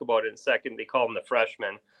talk about it in a second. They call him the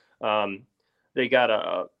freshman. They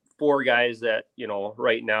got 4 guys that,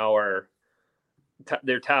 right now are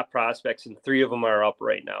their top prospects, and 3 of them are up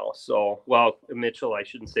right now. So, well, Mitchell, I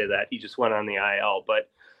shouldn't say that. He just went on the IL,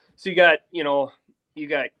 but so you got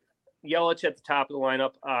Yelich at the top of the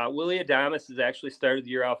lineup. Willie Adames has actually started the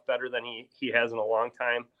year off better than he has in a long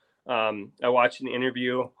time. I watched an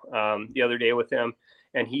interview the other day with him,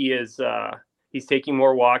 and he's taking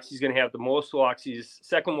more walks. He's going to have the most walks.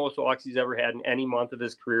 Second most walks he's ever had in any month of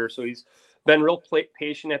his career. So he's been real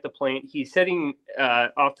patient at the plate. He's hitting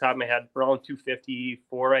off the top of my head around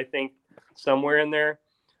 254, I think, somewhere in there.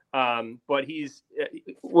 But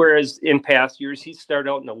whereas in past years, he started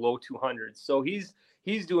out in the low 200s. So he's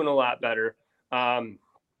doing a lot better.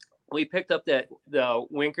 We picked up the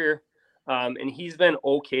Winker, and he's been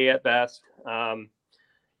okay at best.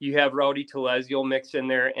 You have Rowdy Telesio mixed in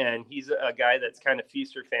there, and he's a guy that's kind of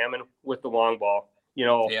feast or famine with the long ball.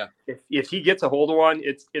 If he gets a hold of one,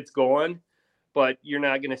 it's going, but you're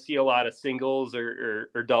not going to see a lot of singles or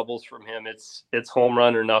doubles from him. It's home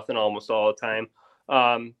run or nothing almost all the time.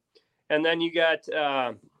 And then you got,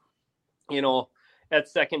 at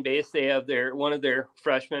second base, they have one of their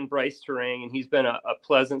freshmen, Bryce Terang, and he's been a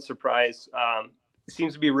pleasant surprise.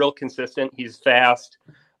 Seems to be real consistent. He's fast.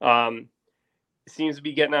 Seems to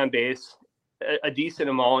be getting on base a decent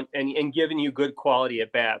amount and giving you good quality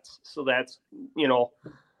at bats. So that's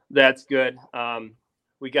good.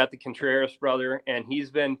 We got the Contreras brother, and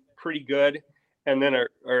he's been pretty good. And then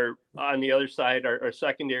our on the other side, our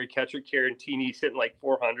secondary catcher, Carantini's hitting like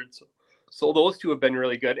 400. So those two have been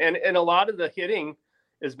really good. And a lot of the hitting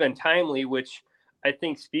has been timely, which I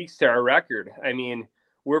think speaks to our record. I mean,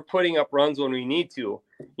 we're putting up runs when we need to.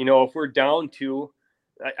 If we're down 2,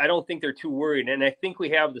 I don't think they're too worried. And I think we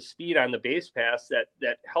have the speed on the base pass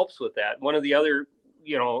that helps with that. One of the other,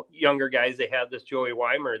 younger guys, they have this Joey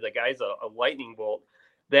Weimer. The guy's a lightning bolt.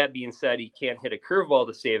 That being said, he can't hit a curveball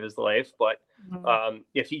to save his life. But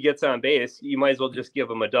if he gets on base, you might as well just give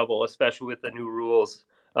him a double, especially with the new rules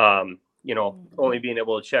Only being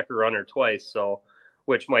able to check a runner twice, so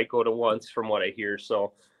which might go to once from what I hear.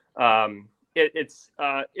 So it's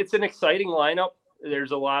an exciting lineup.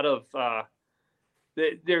 There's a lot of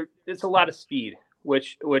it's a lot of speed,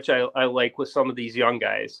 which I like with some of these young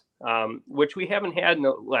guys, which we haven't had in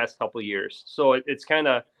the last couple of years. So it's kind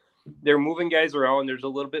of, they're moving guys around. There's a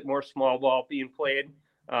little bit more small ball being played.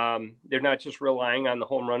 They're not just relying on the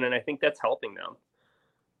home run, and I think that's helping them.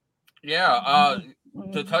 Yeah.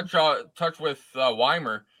 To touch with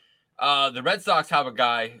Weimer, the Red Sox have a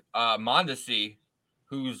guy, Mondesi,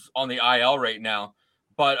 who's on the IL right now.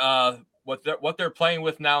 But what they're playing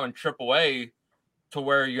with now in AAA, to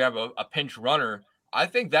where you have a pinch runner, I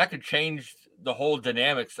think that could change the whole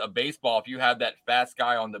dynamics of baseball if you have that fast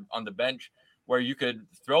guy on the bench where you could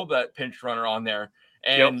throw that pinch runner on there.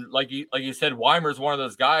 And like you said, Weimer's one of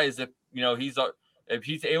those guys. If if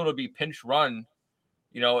he's able to be pinch run,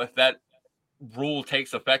 if that rule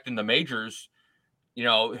takes effect in the majors,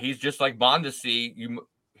 he's just like Mondesi.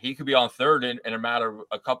 He could be on third in a matter of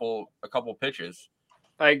a couple pitches.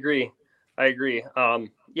 I agree.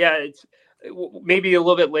 It's maybe a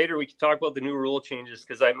little bit later we could talk about the new rule changes,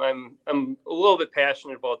 because I'm a little bit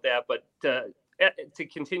passionate about that. But to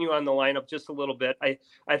continue on the lineup just a little bit, I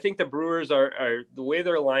think the Brewers are the way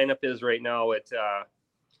their lineup is right now.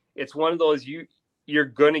 It's one of those you're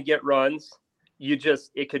going to get runs.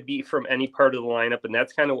 It could be from any part of the lineup, and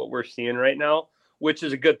that's kind of what we're seeing right now, which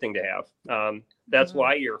is a good thing to have. That's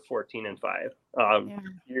why you're 14-5.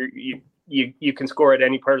 You can score at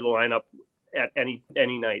any part of the lineup at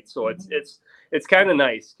any night. So it's kind of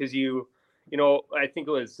nice, because I think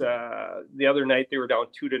it was the other night they were down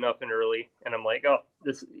 2-0 early, and I'm like, oh,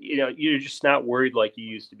 this, you're just not worried like you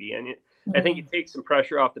used to be. And I think it takes some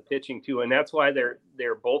pressure off the pitching too, and that's why their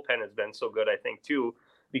bullpen has been so good, I think, too,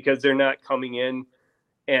 because they're not coming in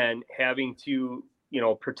and having to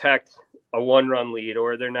protect a 1-run lead,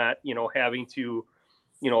 or they're not having to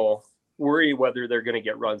worry whether they're going to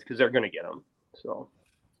get runs, because they're going to get them. So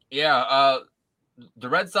the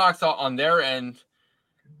Red Sox on their end,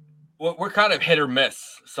 we're kind of hit or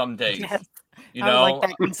miss some days. Yes. I would like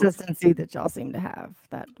that consistency that y'all seem to have.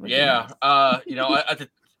 That would be nice.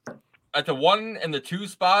 At the 1 and the 2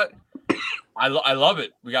 spot, I love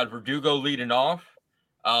it. We got Verdugo leading off.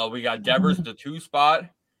 We got Devers at the 2 spot.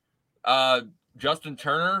 Justin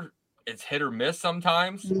Turner, it's hit or miss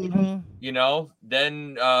sometimes. Then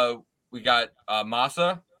we got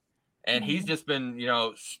Massa, and he's just been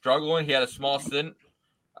struggling. He had a small stint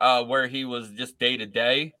where he was just day to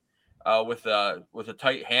day with a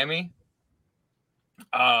tight hammy.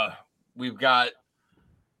 We've got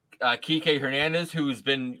Kike Hernandez, who's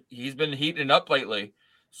been heating up lately,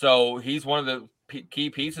 so he's one of the key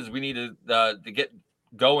pieces we need to get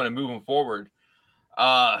going and moving forward.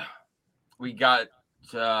 We got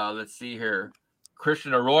let's see here,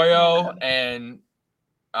 Christian Arroyo and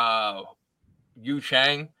Yu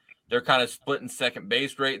Chang. They're kind of splitting second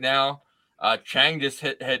base right now. Chang just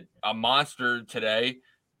hit a monster today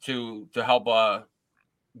to help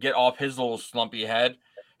get off his little slumpy head.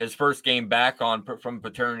 His first game back from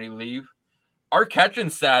paternity leave. Our catching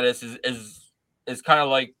status is kind of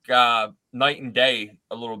like night and day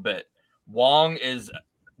a little bit. Wong is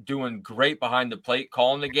doing great behind the plate,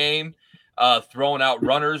 calling the game, throwing out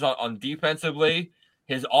runners on defensively.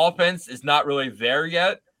 His offense is not really there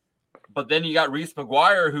yet. But then you got Reese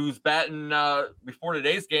McGuire, who's batting before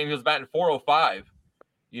today's game. He was batting .405.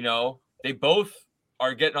 They both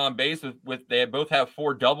are getting on base with they both have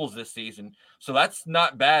 4 doubles this season. So that's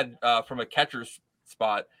not bad from a catcher's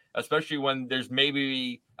spot, especially when there's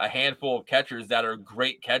maybe a handful of catchers that are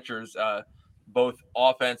great catchers, both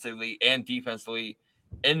offensively and defensively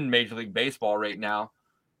in Major League Baseball right now.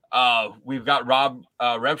 We've got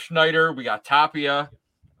Rev Schneider. We got Tapia.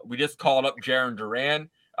 We just called up Jarren Duran.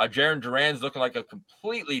 Jarren Duran's looking like a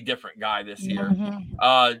completely different guy this year.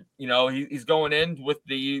 He's going in with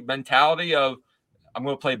the mentality of, I'm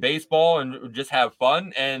going to play baseball and just have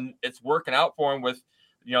fun, and it's working out for him with,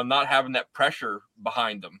 not having that pressure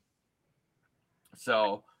behind him.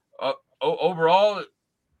 So overall,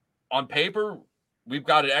 on paper, we've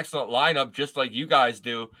got an excellent lineup, just like you guys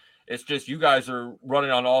do. It's just you guys are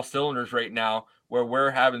running on all cylinders right now, where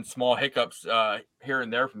we're having small hiccups here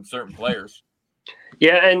and there from certain players.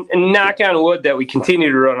 Yeah, and knock on wood that we continue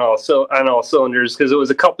to run on all cylinders, because it was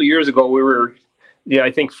a couple years ago we were, I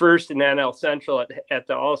think first in NL Central at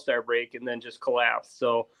the All-Star break, and then just collapsed.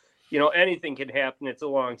 So, anything can happen. It's a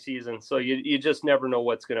long season, so you just never know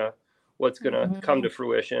what's gonna come to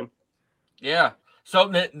fruition. Yeah.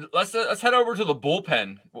 So let's head over to the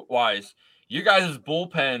bullpen wise. You guys'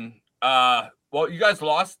 bullpen. You guys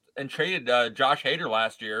lost and traded Josh Hader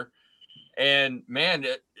last year. And man,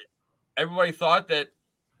 everybody thought that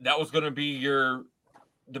was going to be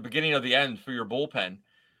the beginning of the end for your bullpen.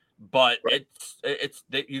 But it's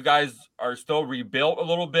that you guys are still rebuilt a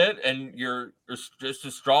little bit, and you're just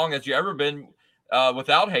as strong as you ever been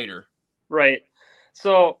without Hader. Right.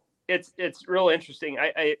 So it's real interesting.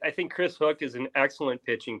 I think Chris Hook is an excellent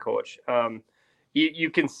pitching coach.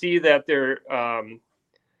 You can see that they're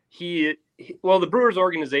the Brewers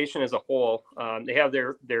organization as a whole, they have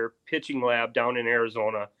their pitching lab down in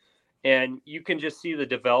Arizona, and you can just see the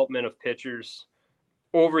development of pitchers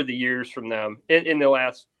over the years from them in the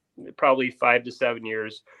last probably 5 to 7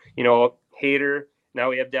 years. Hader. Now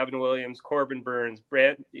we have Devin Williams, Corbin Burns,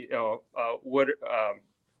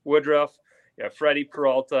 Woodruff, Freddie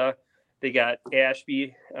Peralta. They got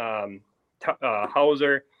Ashby,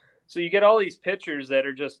 Hauser. So you get all these pitchers that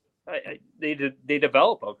are just they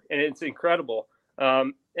develop them, and it's incredible.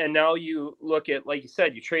 And now you look at, like you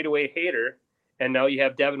said, you trade away Hader, and now you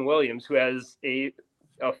have Devin Williams, who has a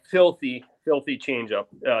filthy changeup.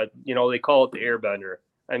 They call it the airbender.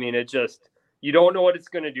 I mean, it just, you don't know what it's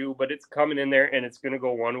going to do, but it's coming in there and it's going to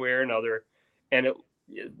go one way or another. And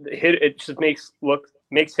it just makes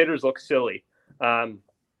hitters look silly. And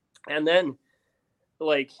then,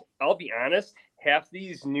 I'll be honest, half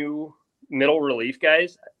these new middle relief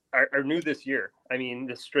guys are new this year. I mean,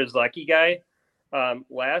 the Strzelecki guy,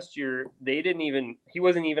 last year, he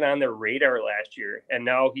wasn't even on their radar last year. And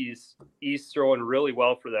now he's throwing really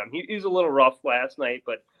well for them. He was a little rough last night,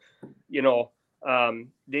 but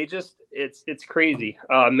it's crazy.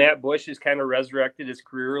 Matt Bush has kind of resurrected his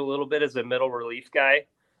career a little bit as a middle relief guy.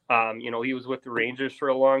 He was with the Rangers for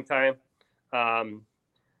a long time.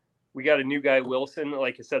 We got a new guy, Wilson.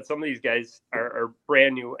 Like I said, some of these guys are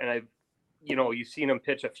brand new, and you've seen them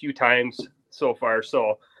pitch a few times so far.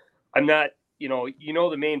 So I'm not,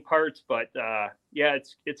 the main parts, but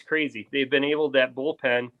it's crazy. They've been able, that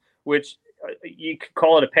bullpen, which you could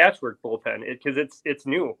call it a patchwork bullpen, because it's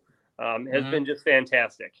new. Has been just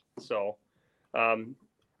fantastic. So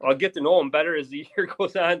I'll get to know them better as the year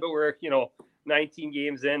goes on, but we're 19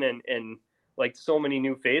 games in, and like so many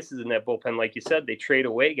new faces in that bullpen. Like you said, they trade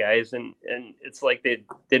away guys, and it's like they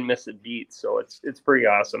didn't miss a beat. So it's pretty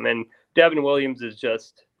awesome. And Devin Williams is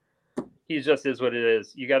just what it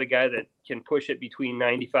is. You got a guy that can push it between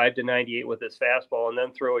 95 to 98 with his fastball, and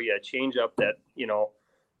then throw you a changeup that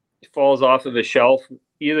falls off of a shelf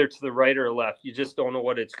either to the right or left. You just don't know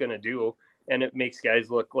what it's going to do, and it makes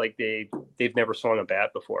guys look like they've never swung a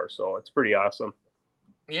bat before. So it's pretty awesome.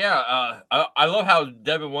 Yeah, I love how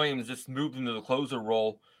Devin Williams just moved into the closer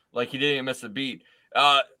role like he didn't miss a beat.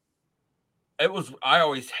 I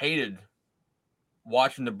always hated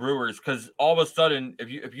watching the Brewers, because all of a sudden,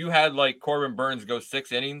 if you had like Corbin Burns go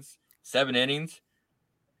 6 innings, 7 innings,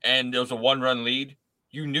 and there was a 1-run lead,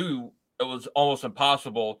 you knew it was almost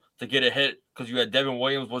impossible to get a hit because you had Devin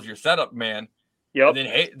Williams was your setup man. Yep.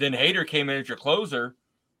 And then Hader came in as your closer,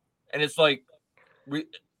 and it's like,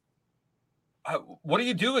 what do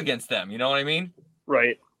you do against them? You know what I mean?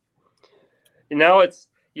 Right. And now it's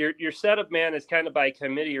your setup man is kind of by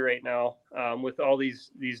committee right now, with all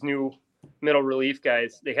these new middle relief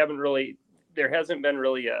guys. There hasn't been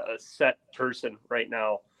really a set person right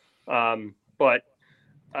now. But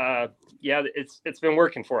it's been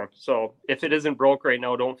working for him. So if it isn't broke right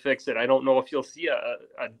now, don't fix it. I don't know if you'll see a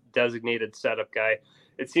designated setup guy.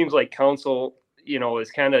 It seems like Council,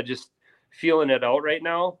 is kind of just feeling it out right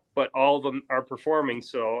now, but all of them are performing.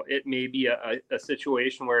 So it may be a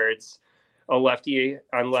situation where it's a lefty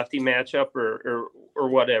on lefty matchup or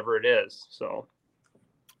whatever it is. So.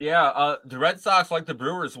 Yeah. The Red Sox, like the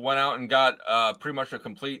Brewers, went out and got pretty much a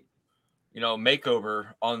complete, makeover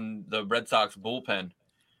on the Red Sox bullpen.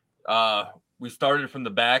 We started from the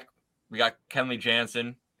back. We got Kenley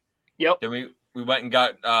Jansen. Yep. Then we went and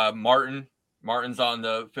got Martin. Martin's on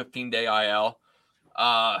the 15-day IL.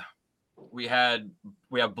 We have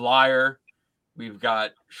Blyer. We've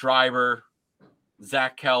got Schreiber,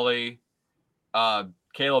 Zach Kelly,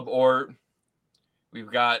 Caleb Ort.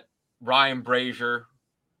 We've got Ryan Brazier.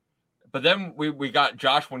 But then we got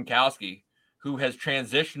Josh Winkowski, who has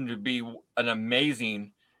transitioned to be an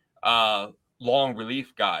amazing long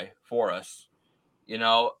relief guy for us.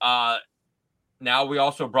 Now we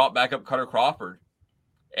also brought back up Cutter Crawford,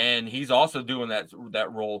 and he's also doing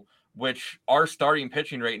that role, which our starting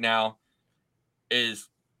pitching right now is,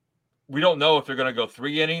 we don't know if they're going to go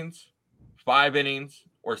 3 innings, 5 innings,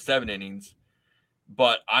 or 7 innings.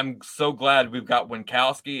 But I'm so glad we've got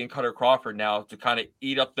Winkowski and Cutter Crawford now to kind of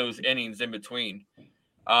eat up those innings in between.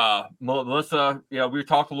 Melissa, we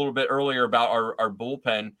talked a little bit earlier about our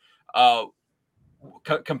bullpen.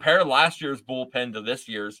 compare last year's bullpen to this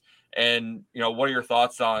year's, and what are your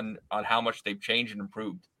thoughts on how much they've changed and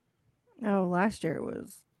improved? Oh, last year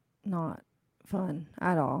was not fun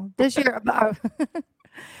at all. This year,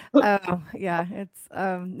 oh yeah,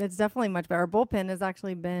 it's definitely much better. Our bullpen has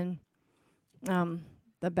actually been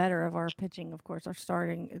the better of our pitching. Of course, our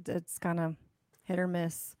starting it's kind of hit or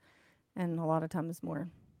miss, and a lot of times more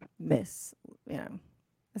miss.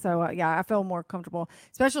 So yeah, I feel more comfortable,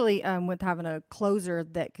 especially with having a closer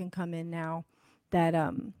that can come in now. That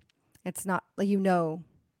it's not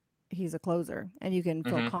he's a closer, and you can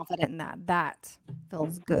feel confident in that. That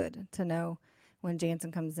feels good to know when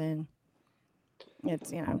Jansen comes in.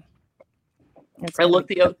 It's It's I looked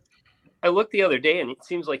the other day, and it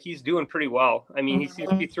seems like he's doing pretty well. I mean, he seems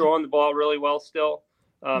to be throwing the ball really well still.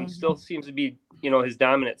 Still seems to be his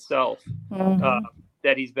dominant self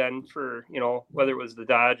that he's been for whether it was the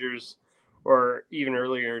Dodgers or even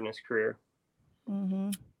earlier in his career.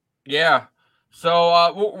 Yeah.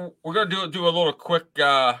 So we're gonna do a little quick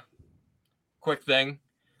thing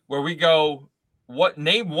where we go.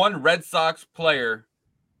 Name one Red Sox player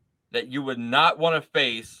that you would not want to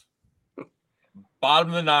face. Bottom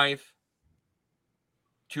of the ninth,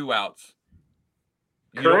 2 outs.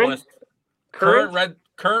 Current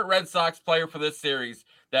Red Sox player for this series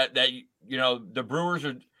that the Brewers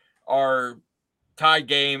are tied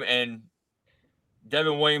game and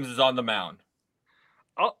Devin Williams is on the mound.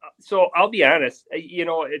 I'll be honest.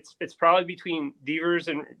 It's probably between Devers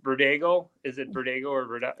and Verdugo. Is it Verdugo or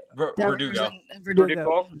Verdugo?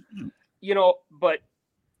 Verdugo. But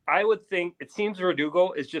I would think it seems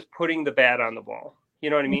Verdugo is just putting the bat on the ball.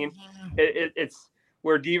 You know what I mean? It's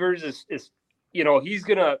where Devers is he's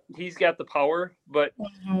got the power, but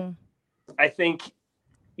I think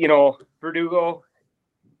Verdugo,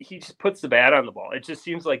 he just puts the bat on the ball. It just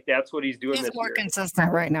seems like that's what he's doing. He's this more year.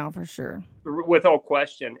 consistent right now for sure, without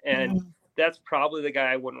question, and that's probably the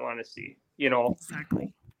guy I wouldn't want to see.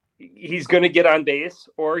 Exactly. He's going to get on base,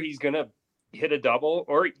 or he's going to hit a double,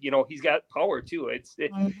 or he's got power too.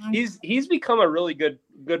 He's become a really good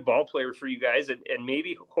ball player for you guys, and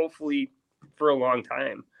maybe hopefully for a long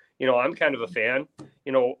time. I'm kind of a fan,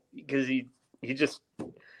 because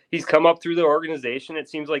he's come up through the organization. It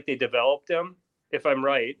seems like they developed him. If I'm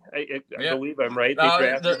right, I believe I'm right.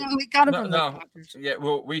 We got him from the Dodgers. Yeah,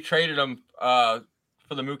 well, we traded him for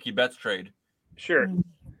the Mookie Betts trade. Sure,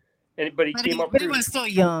 but he came up. But he was still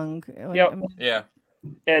young. Yeah.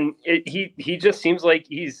 And he just seems like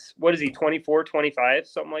he's, what is he, 24, 25,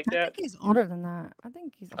 something like that? I think he's older than that.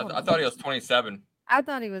 I thought he was 27. I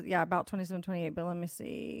thought he was, about 27, 28, but let me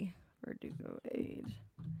see. Verdugo age.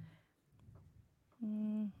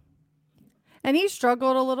 And he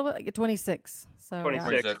struggled a little bit, 26. So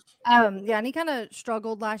 26. and he kind of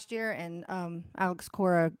struggled last year, and Alex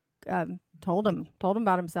Cora told him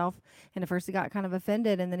about himself, and at first he got kind of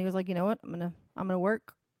offended, and then he was like, you know what, I'm gonna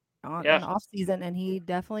work on off season, and he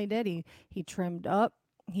definitely did. He trimmed up.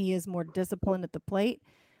 He is more disciplined at the plate.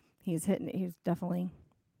 He's definitely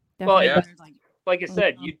better. Like I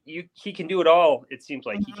said, he can do it all. It seems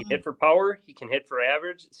like he can hit for power, he can hit for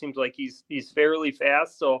average. It seems like he's fairly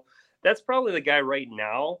fast. So that's probably the guy right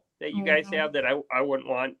now that you guys have that I wouldn't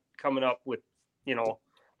want coming up with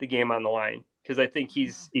the game on the line, because I think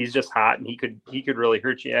he's just hot, and he could really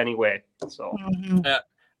hurt you anyway. So.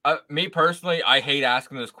 Me personally, I hate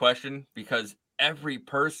asking this question because every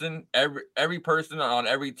person on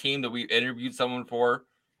every team that we interviewed someone for,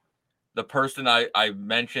 the person I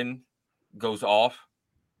mentioned goes off.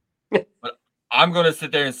 But I'm going to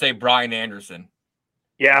sit there and say Brian Anderson.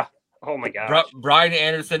 Yeah. Oh my gosh. Brian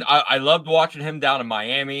Anderson. I loved watching him down in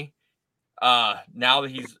Miami. Now that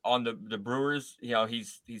he's on the Brewers,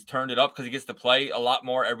 he's turned it up because he gets to play a lot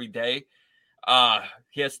more every day.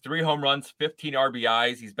 He has 3 home runs, 15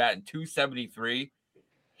 RBIs. He's batting .273.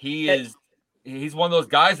 He's one of those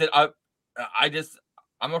guys that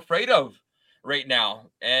I'm afraid of right now,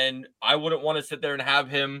 and I wouldn't want to sit there and have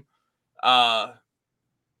him up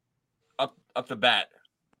the bat.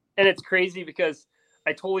 And it's crazy because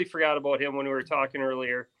I totally forgot about him when we were talking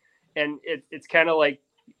earlier, and it's kind of like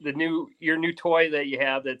your new toy that you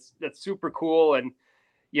have that's super cool, and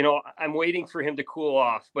I'm waiting for him to cool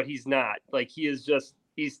off, but he's not. Like, he's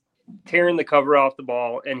tearing the cover off the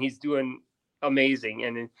ball, and he's doing amazing.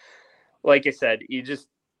 And like I said,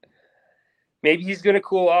 maybe he's going to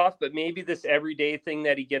cool off, but maybe this everyday thing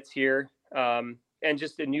that he gets here, and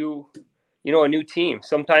just a new team,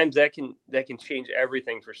 sometimes that can change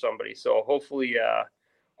everything for somebody. So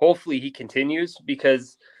hopefully he continues,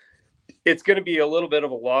 because it's going to be a little bit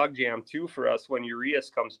of a log jam too for us when Urias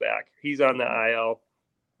comes back. He's on the IL.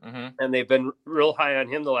 and they've been real high on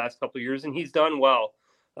him the last couple of years, and he's done well.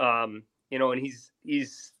 And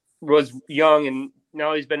he's was young, and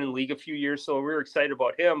now he's been in the league a few years, so we're excited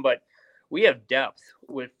about him. But we have depth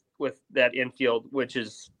with that infield, which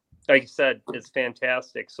is, like I said, is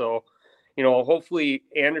fantastic. So, hopefully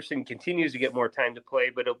Anderson continues to get more time to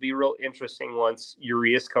play, but it'll be real interesting once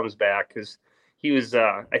Urias comes back, because he was,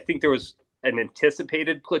 I think there was an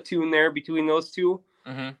anticipated platoon there between those two.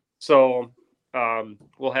 So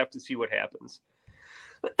we'll have to see what happens.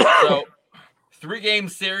 So 3-game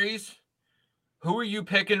series. Who are you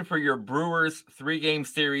picking for your Brewers 3-game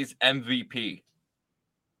series MVP?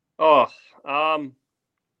 Oh, I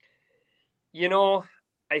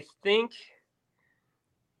think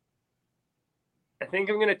I'm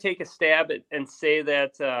going to take a stab at and say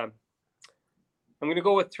that I'm going to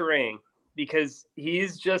go with Terang, because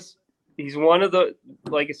he's one of the,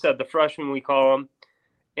 like I said, the freshman we call him,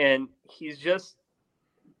 and he's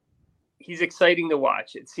exciting to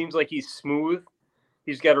watch. It seems like he's smooth.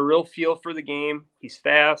 He's got a real feel for the game. He's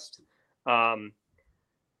fast. And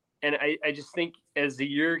I just think as the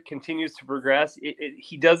year continues to progress,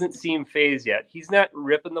 he doesn't seem phased yet. He's not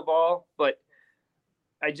ripping the ball, but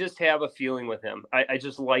I just have a feeling with him. I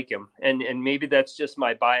just like him. And maybe that's just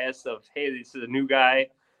my bias of, hey, this is a new guy.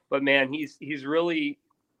 But, man, he's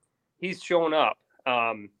shown up.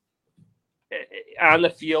 On the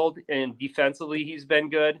field and defensively, he's been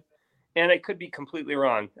good. And I could be completely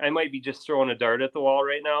wrong. I might be just throwing a dart at the wall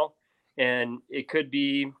right now. And it could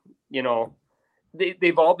be,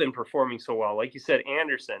 they've all been performing so well. Like you said,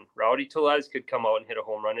 Anderson, Rowdy Tellez could come out and hit a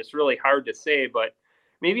home run. It's really hard to say, but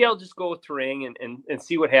maybe I'll just go with Terang and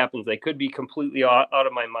see what happens. I could be completely out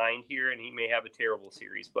of my mind here, and he may have a terrible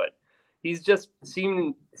series. But he's just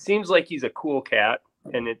seems like he's a cool cat.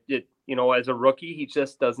 And it as a rookie, he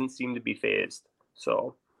just doesn't seem to be phased.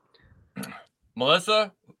 So,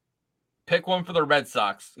 Melissa, pick one for the Red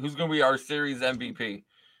Sox. Who's going to be our series MVP?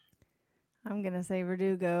 I'm going to say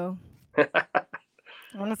Verdugo. I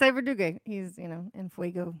want to say Verdugo. He's, in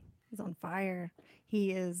fuego. He's on fire.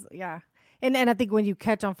 He is, yeah. And I think when you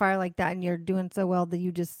catch on fire like that and you're doing so well that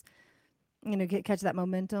you just, catch that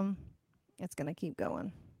momentum, it's going to keep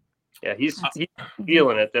going. Yeah, he's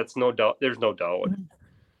feeling it. That's no doubt. There's no doubt.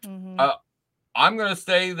 I'm going to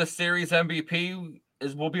say the series MVP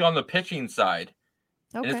will be on the pitching side.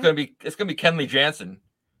 Okay. And it's gonna be Kenley Jansen.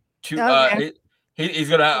 He's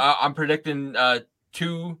gonna. I'm predicting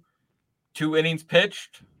 2 innings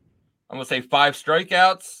pitched. I'm gonna say 5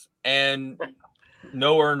 strikeouts and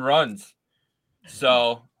no earned runs.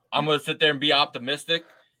 So I'm gonna sit there and be optimistic.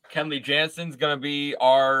 Kenley Jansen's gonna be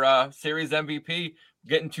our series MVP,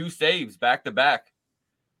 getting 2 saves back to back.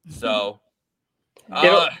 So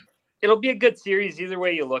it'll be a good series either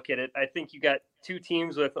way you look at it. I think you got 2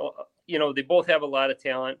 teams with. They both have a lot of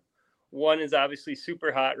talent. One is obviously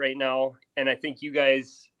super hot right now. And I think you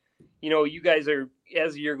guys are,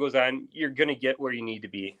 as the year goes on, you're going to get where you need to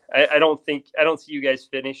be. I don't see you guys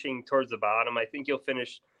finishing towards the bottom. I think you'll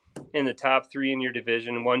finish in the top 3 in your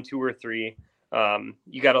division, 1, 2, or 3.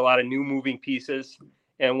 You got a lot of new moving pieces.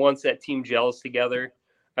 And once that team gels together,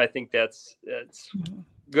 I think that's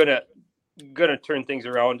going to turn things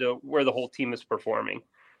around to where the whole team is performing.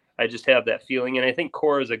 I just have that feeling, and I think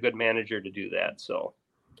Cora is a good manager to do that. So,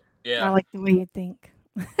 yeah, I like the way you think.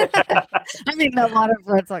 I mean, a lot of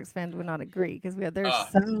Red Sox fans would not agree because they're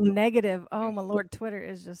so negative. Oh my Lord, Twitter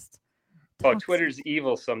is just. Toxic. Twitter's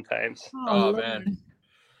evil sometimes. Oh man.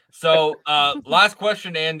 So, last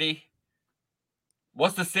question, Andy.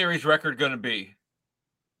 What's the series record going to be?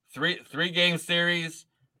 3-game series.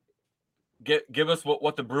 Give us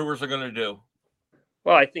what the Brewers are going to do.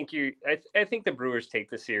 Well, I think the Brewers take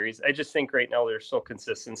the series. I just think right now they're so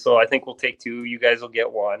consistent. So I think we'll take 2. You guys will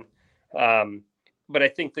get 1. But I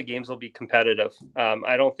think the games will be competitive.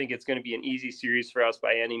 I don't think it's going to be an easy series for us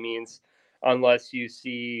by any means, unless you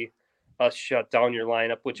see us shut down your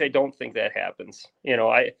lineup, which I don't think that happens.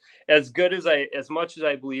 As much as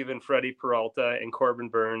I believe in Freddie Peralta and Corbin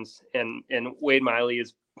Burns and Wade Miley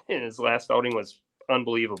in his last outing was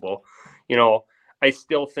unbelievable. I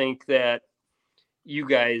still think that you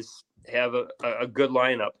guys have a good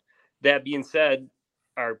lineup. That being said,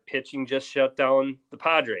 our pitching just shut down the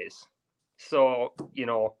Padres. So,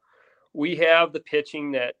 we have the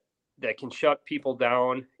pitching that can shut people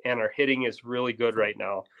down, and our hitting is really good right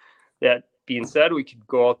now. That being said, we could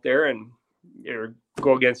go out there or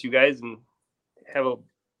go against you guys and have a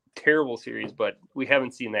terrible series, but we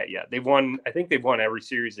haven't seen that yet. I think they've won every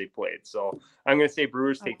series they played. So I'm going to say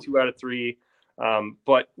Brewers take 2 out of 3,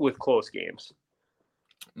 but with close games.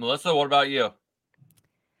 Melissa, what about you?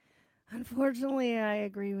 Unfortunately, I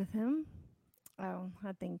agree with him. Oh,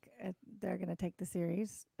 I think they're going to take the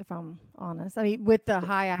series, if I'm honest. I mean, with the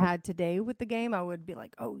high I had today with the game, I would be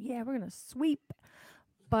like, oh, yeah, we're going to sweep.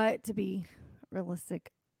 But to be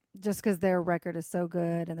realistic, just because their record is so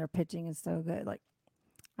good and their pitching is so good, like,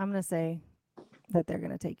 I'm going to say that they're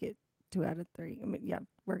going to take it 2 out of 3. I mean, yeah,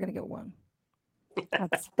 we're going to get 1.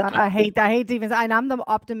 I hate to even say, and I'm the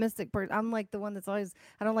optimistic person. I'm like the one that's always,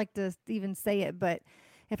 I don't like to even say it, but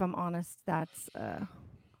if I'm honest, that's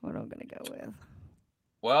what I'm going to go with.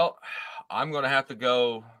 Well, I'm going to have to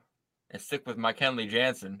go and stick with my Kenley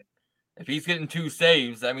Jansen. If he's getting 2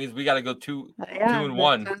 saves, that means we got to go 2 and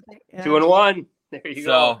 1. 2 and 1. There you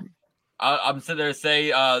go. So I'm sitting there to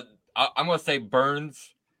say, I'm going to say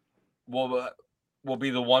Burns will be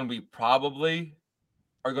the one we probably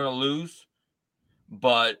are going to lose,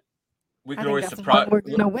 but we can always surprise. We're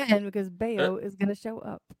going to win because Bayo is going to show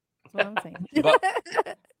up. That's what I'm saying.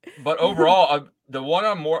 But overall, the one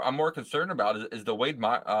I'm more concerned about is the Wade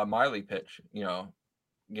Miley pitch,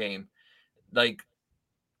 game.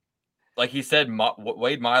 Like he said,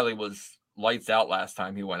 Wade Miley was lights out last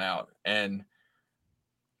time he went out, and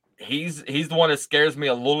he's the one that scares me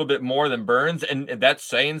a little bit more than Burns, and that's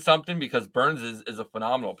saying something because Burns is a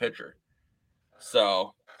phenomenal pitcher.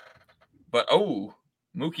 So, but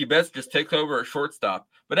Mookie Betts just takes over at shortstop.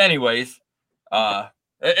 But anyways,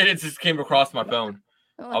 it just came across my phone.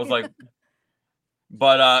 I was like,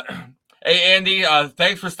 but hey Andy,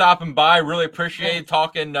 thanks for stopping by. Really appreciate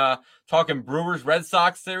talking Brewers Red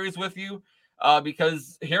Sox series with you.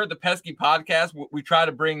 Because here at the Pesky Podcast, we try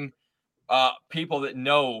to bring people that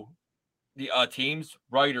know the teams,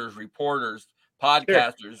 writers, reporters,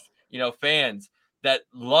 podcasters, fans that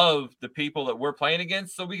love the people that we're playing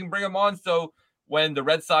against, so we can bring them on. So when the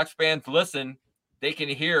Red Sox fans listen, they can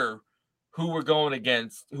hear who we're going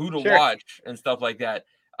against, who to watch, and stuff like that.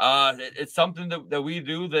 It's something that we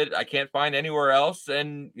do that I can't find anywhere else.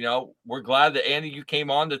 And, we're glad that, Andy, you came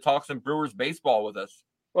on to talk some Brewers baseball with us.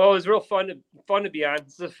 Well, it was real fun to be on.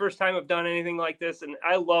 It's the first time I've done anything like this, and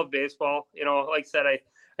I love baseball. Like I said, I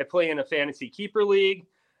play in a fantasy keeper league.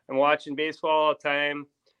 I'm watching baseball all the time.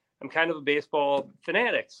 I'm kind of a baseball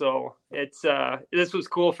fanatic, so it's this was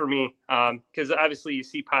cool for me because obviously you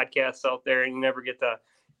see podcasts out there and you never get to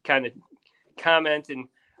kind of comment, and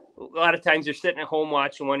a lot of times you're sitting at home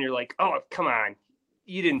watching one, you're like, oh, come on,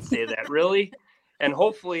 you didn't say that, really? And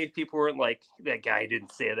hopefully people weren't like, that guy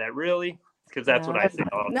didn't say that, really? Because that's what I say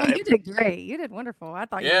all the time. No, you did great. You did wonderful. I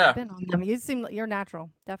thought you had been on them. You seem like you're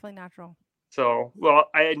natural. Definitely natural. So, well,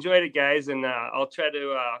 I enjoyed it, guys, and I'll try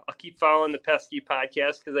to I'll keep following the Pesky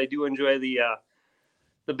Podcast because I do enjoy the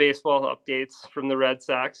baseball updates from the Red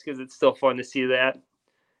Sox because it's still fun to see that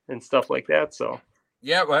and stuff like that. So,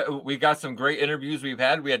 yeah, we got some great interviews we've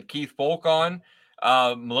had. We had Keith Folk on.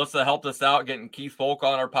 Melissa helped us out getting Keith Folk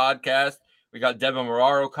on our podcast. We got Devin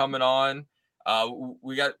Marrero coming on.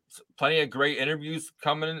 We got plenty of great interviews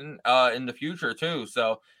coming in the future too.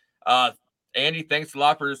 So, Andy, thanks a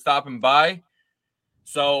lot for stopping by.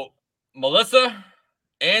 So, Melissa,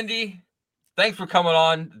 Andy, thanks for coming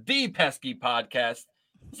on the Pesky Podcast.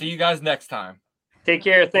 See you guys next time. Take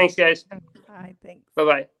care. Thanks, guys. Bye. Thanks.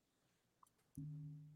 Bye-bye.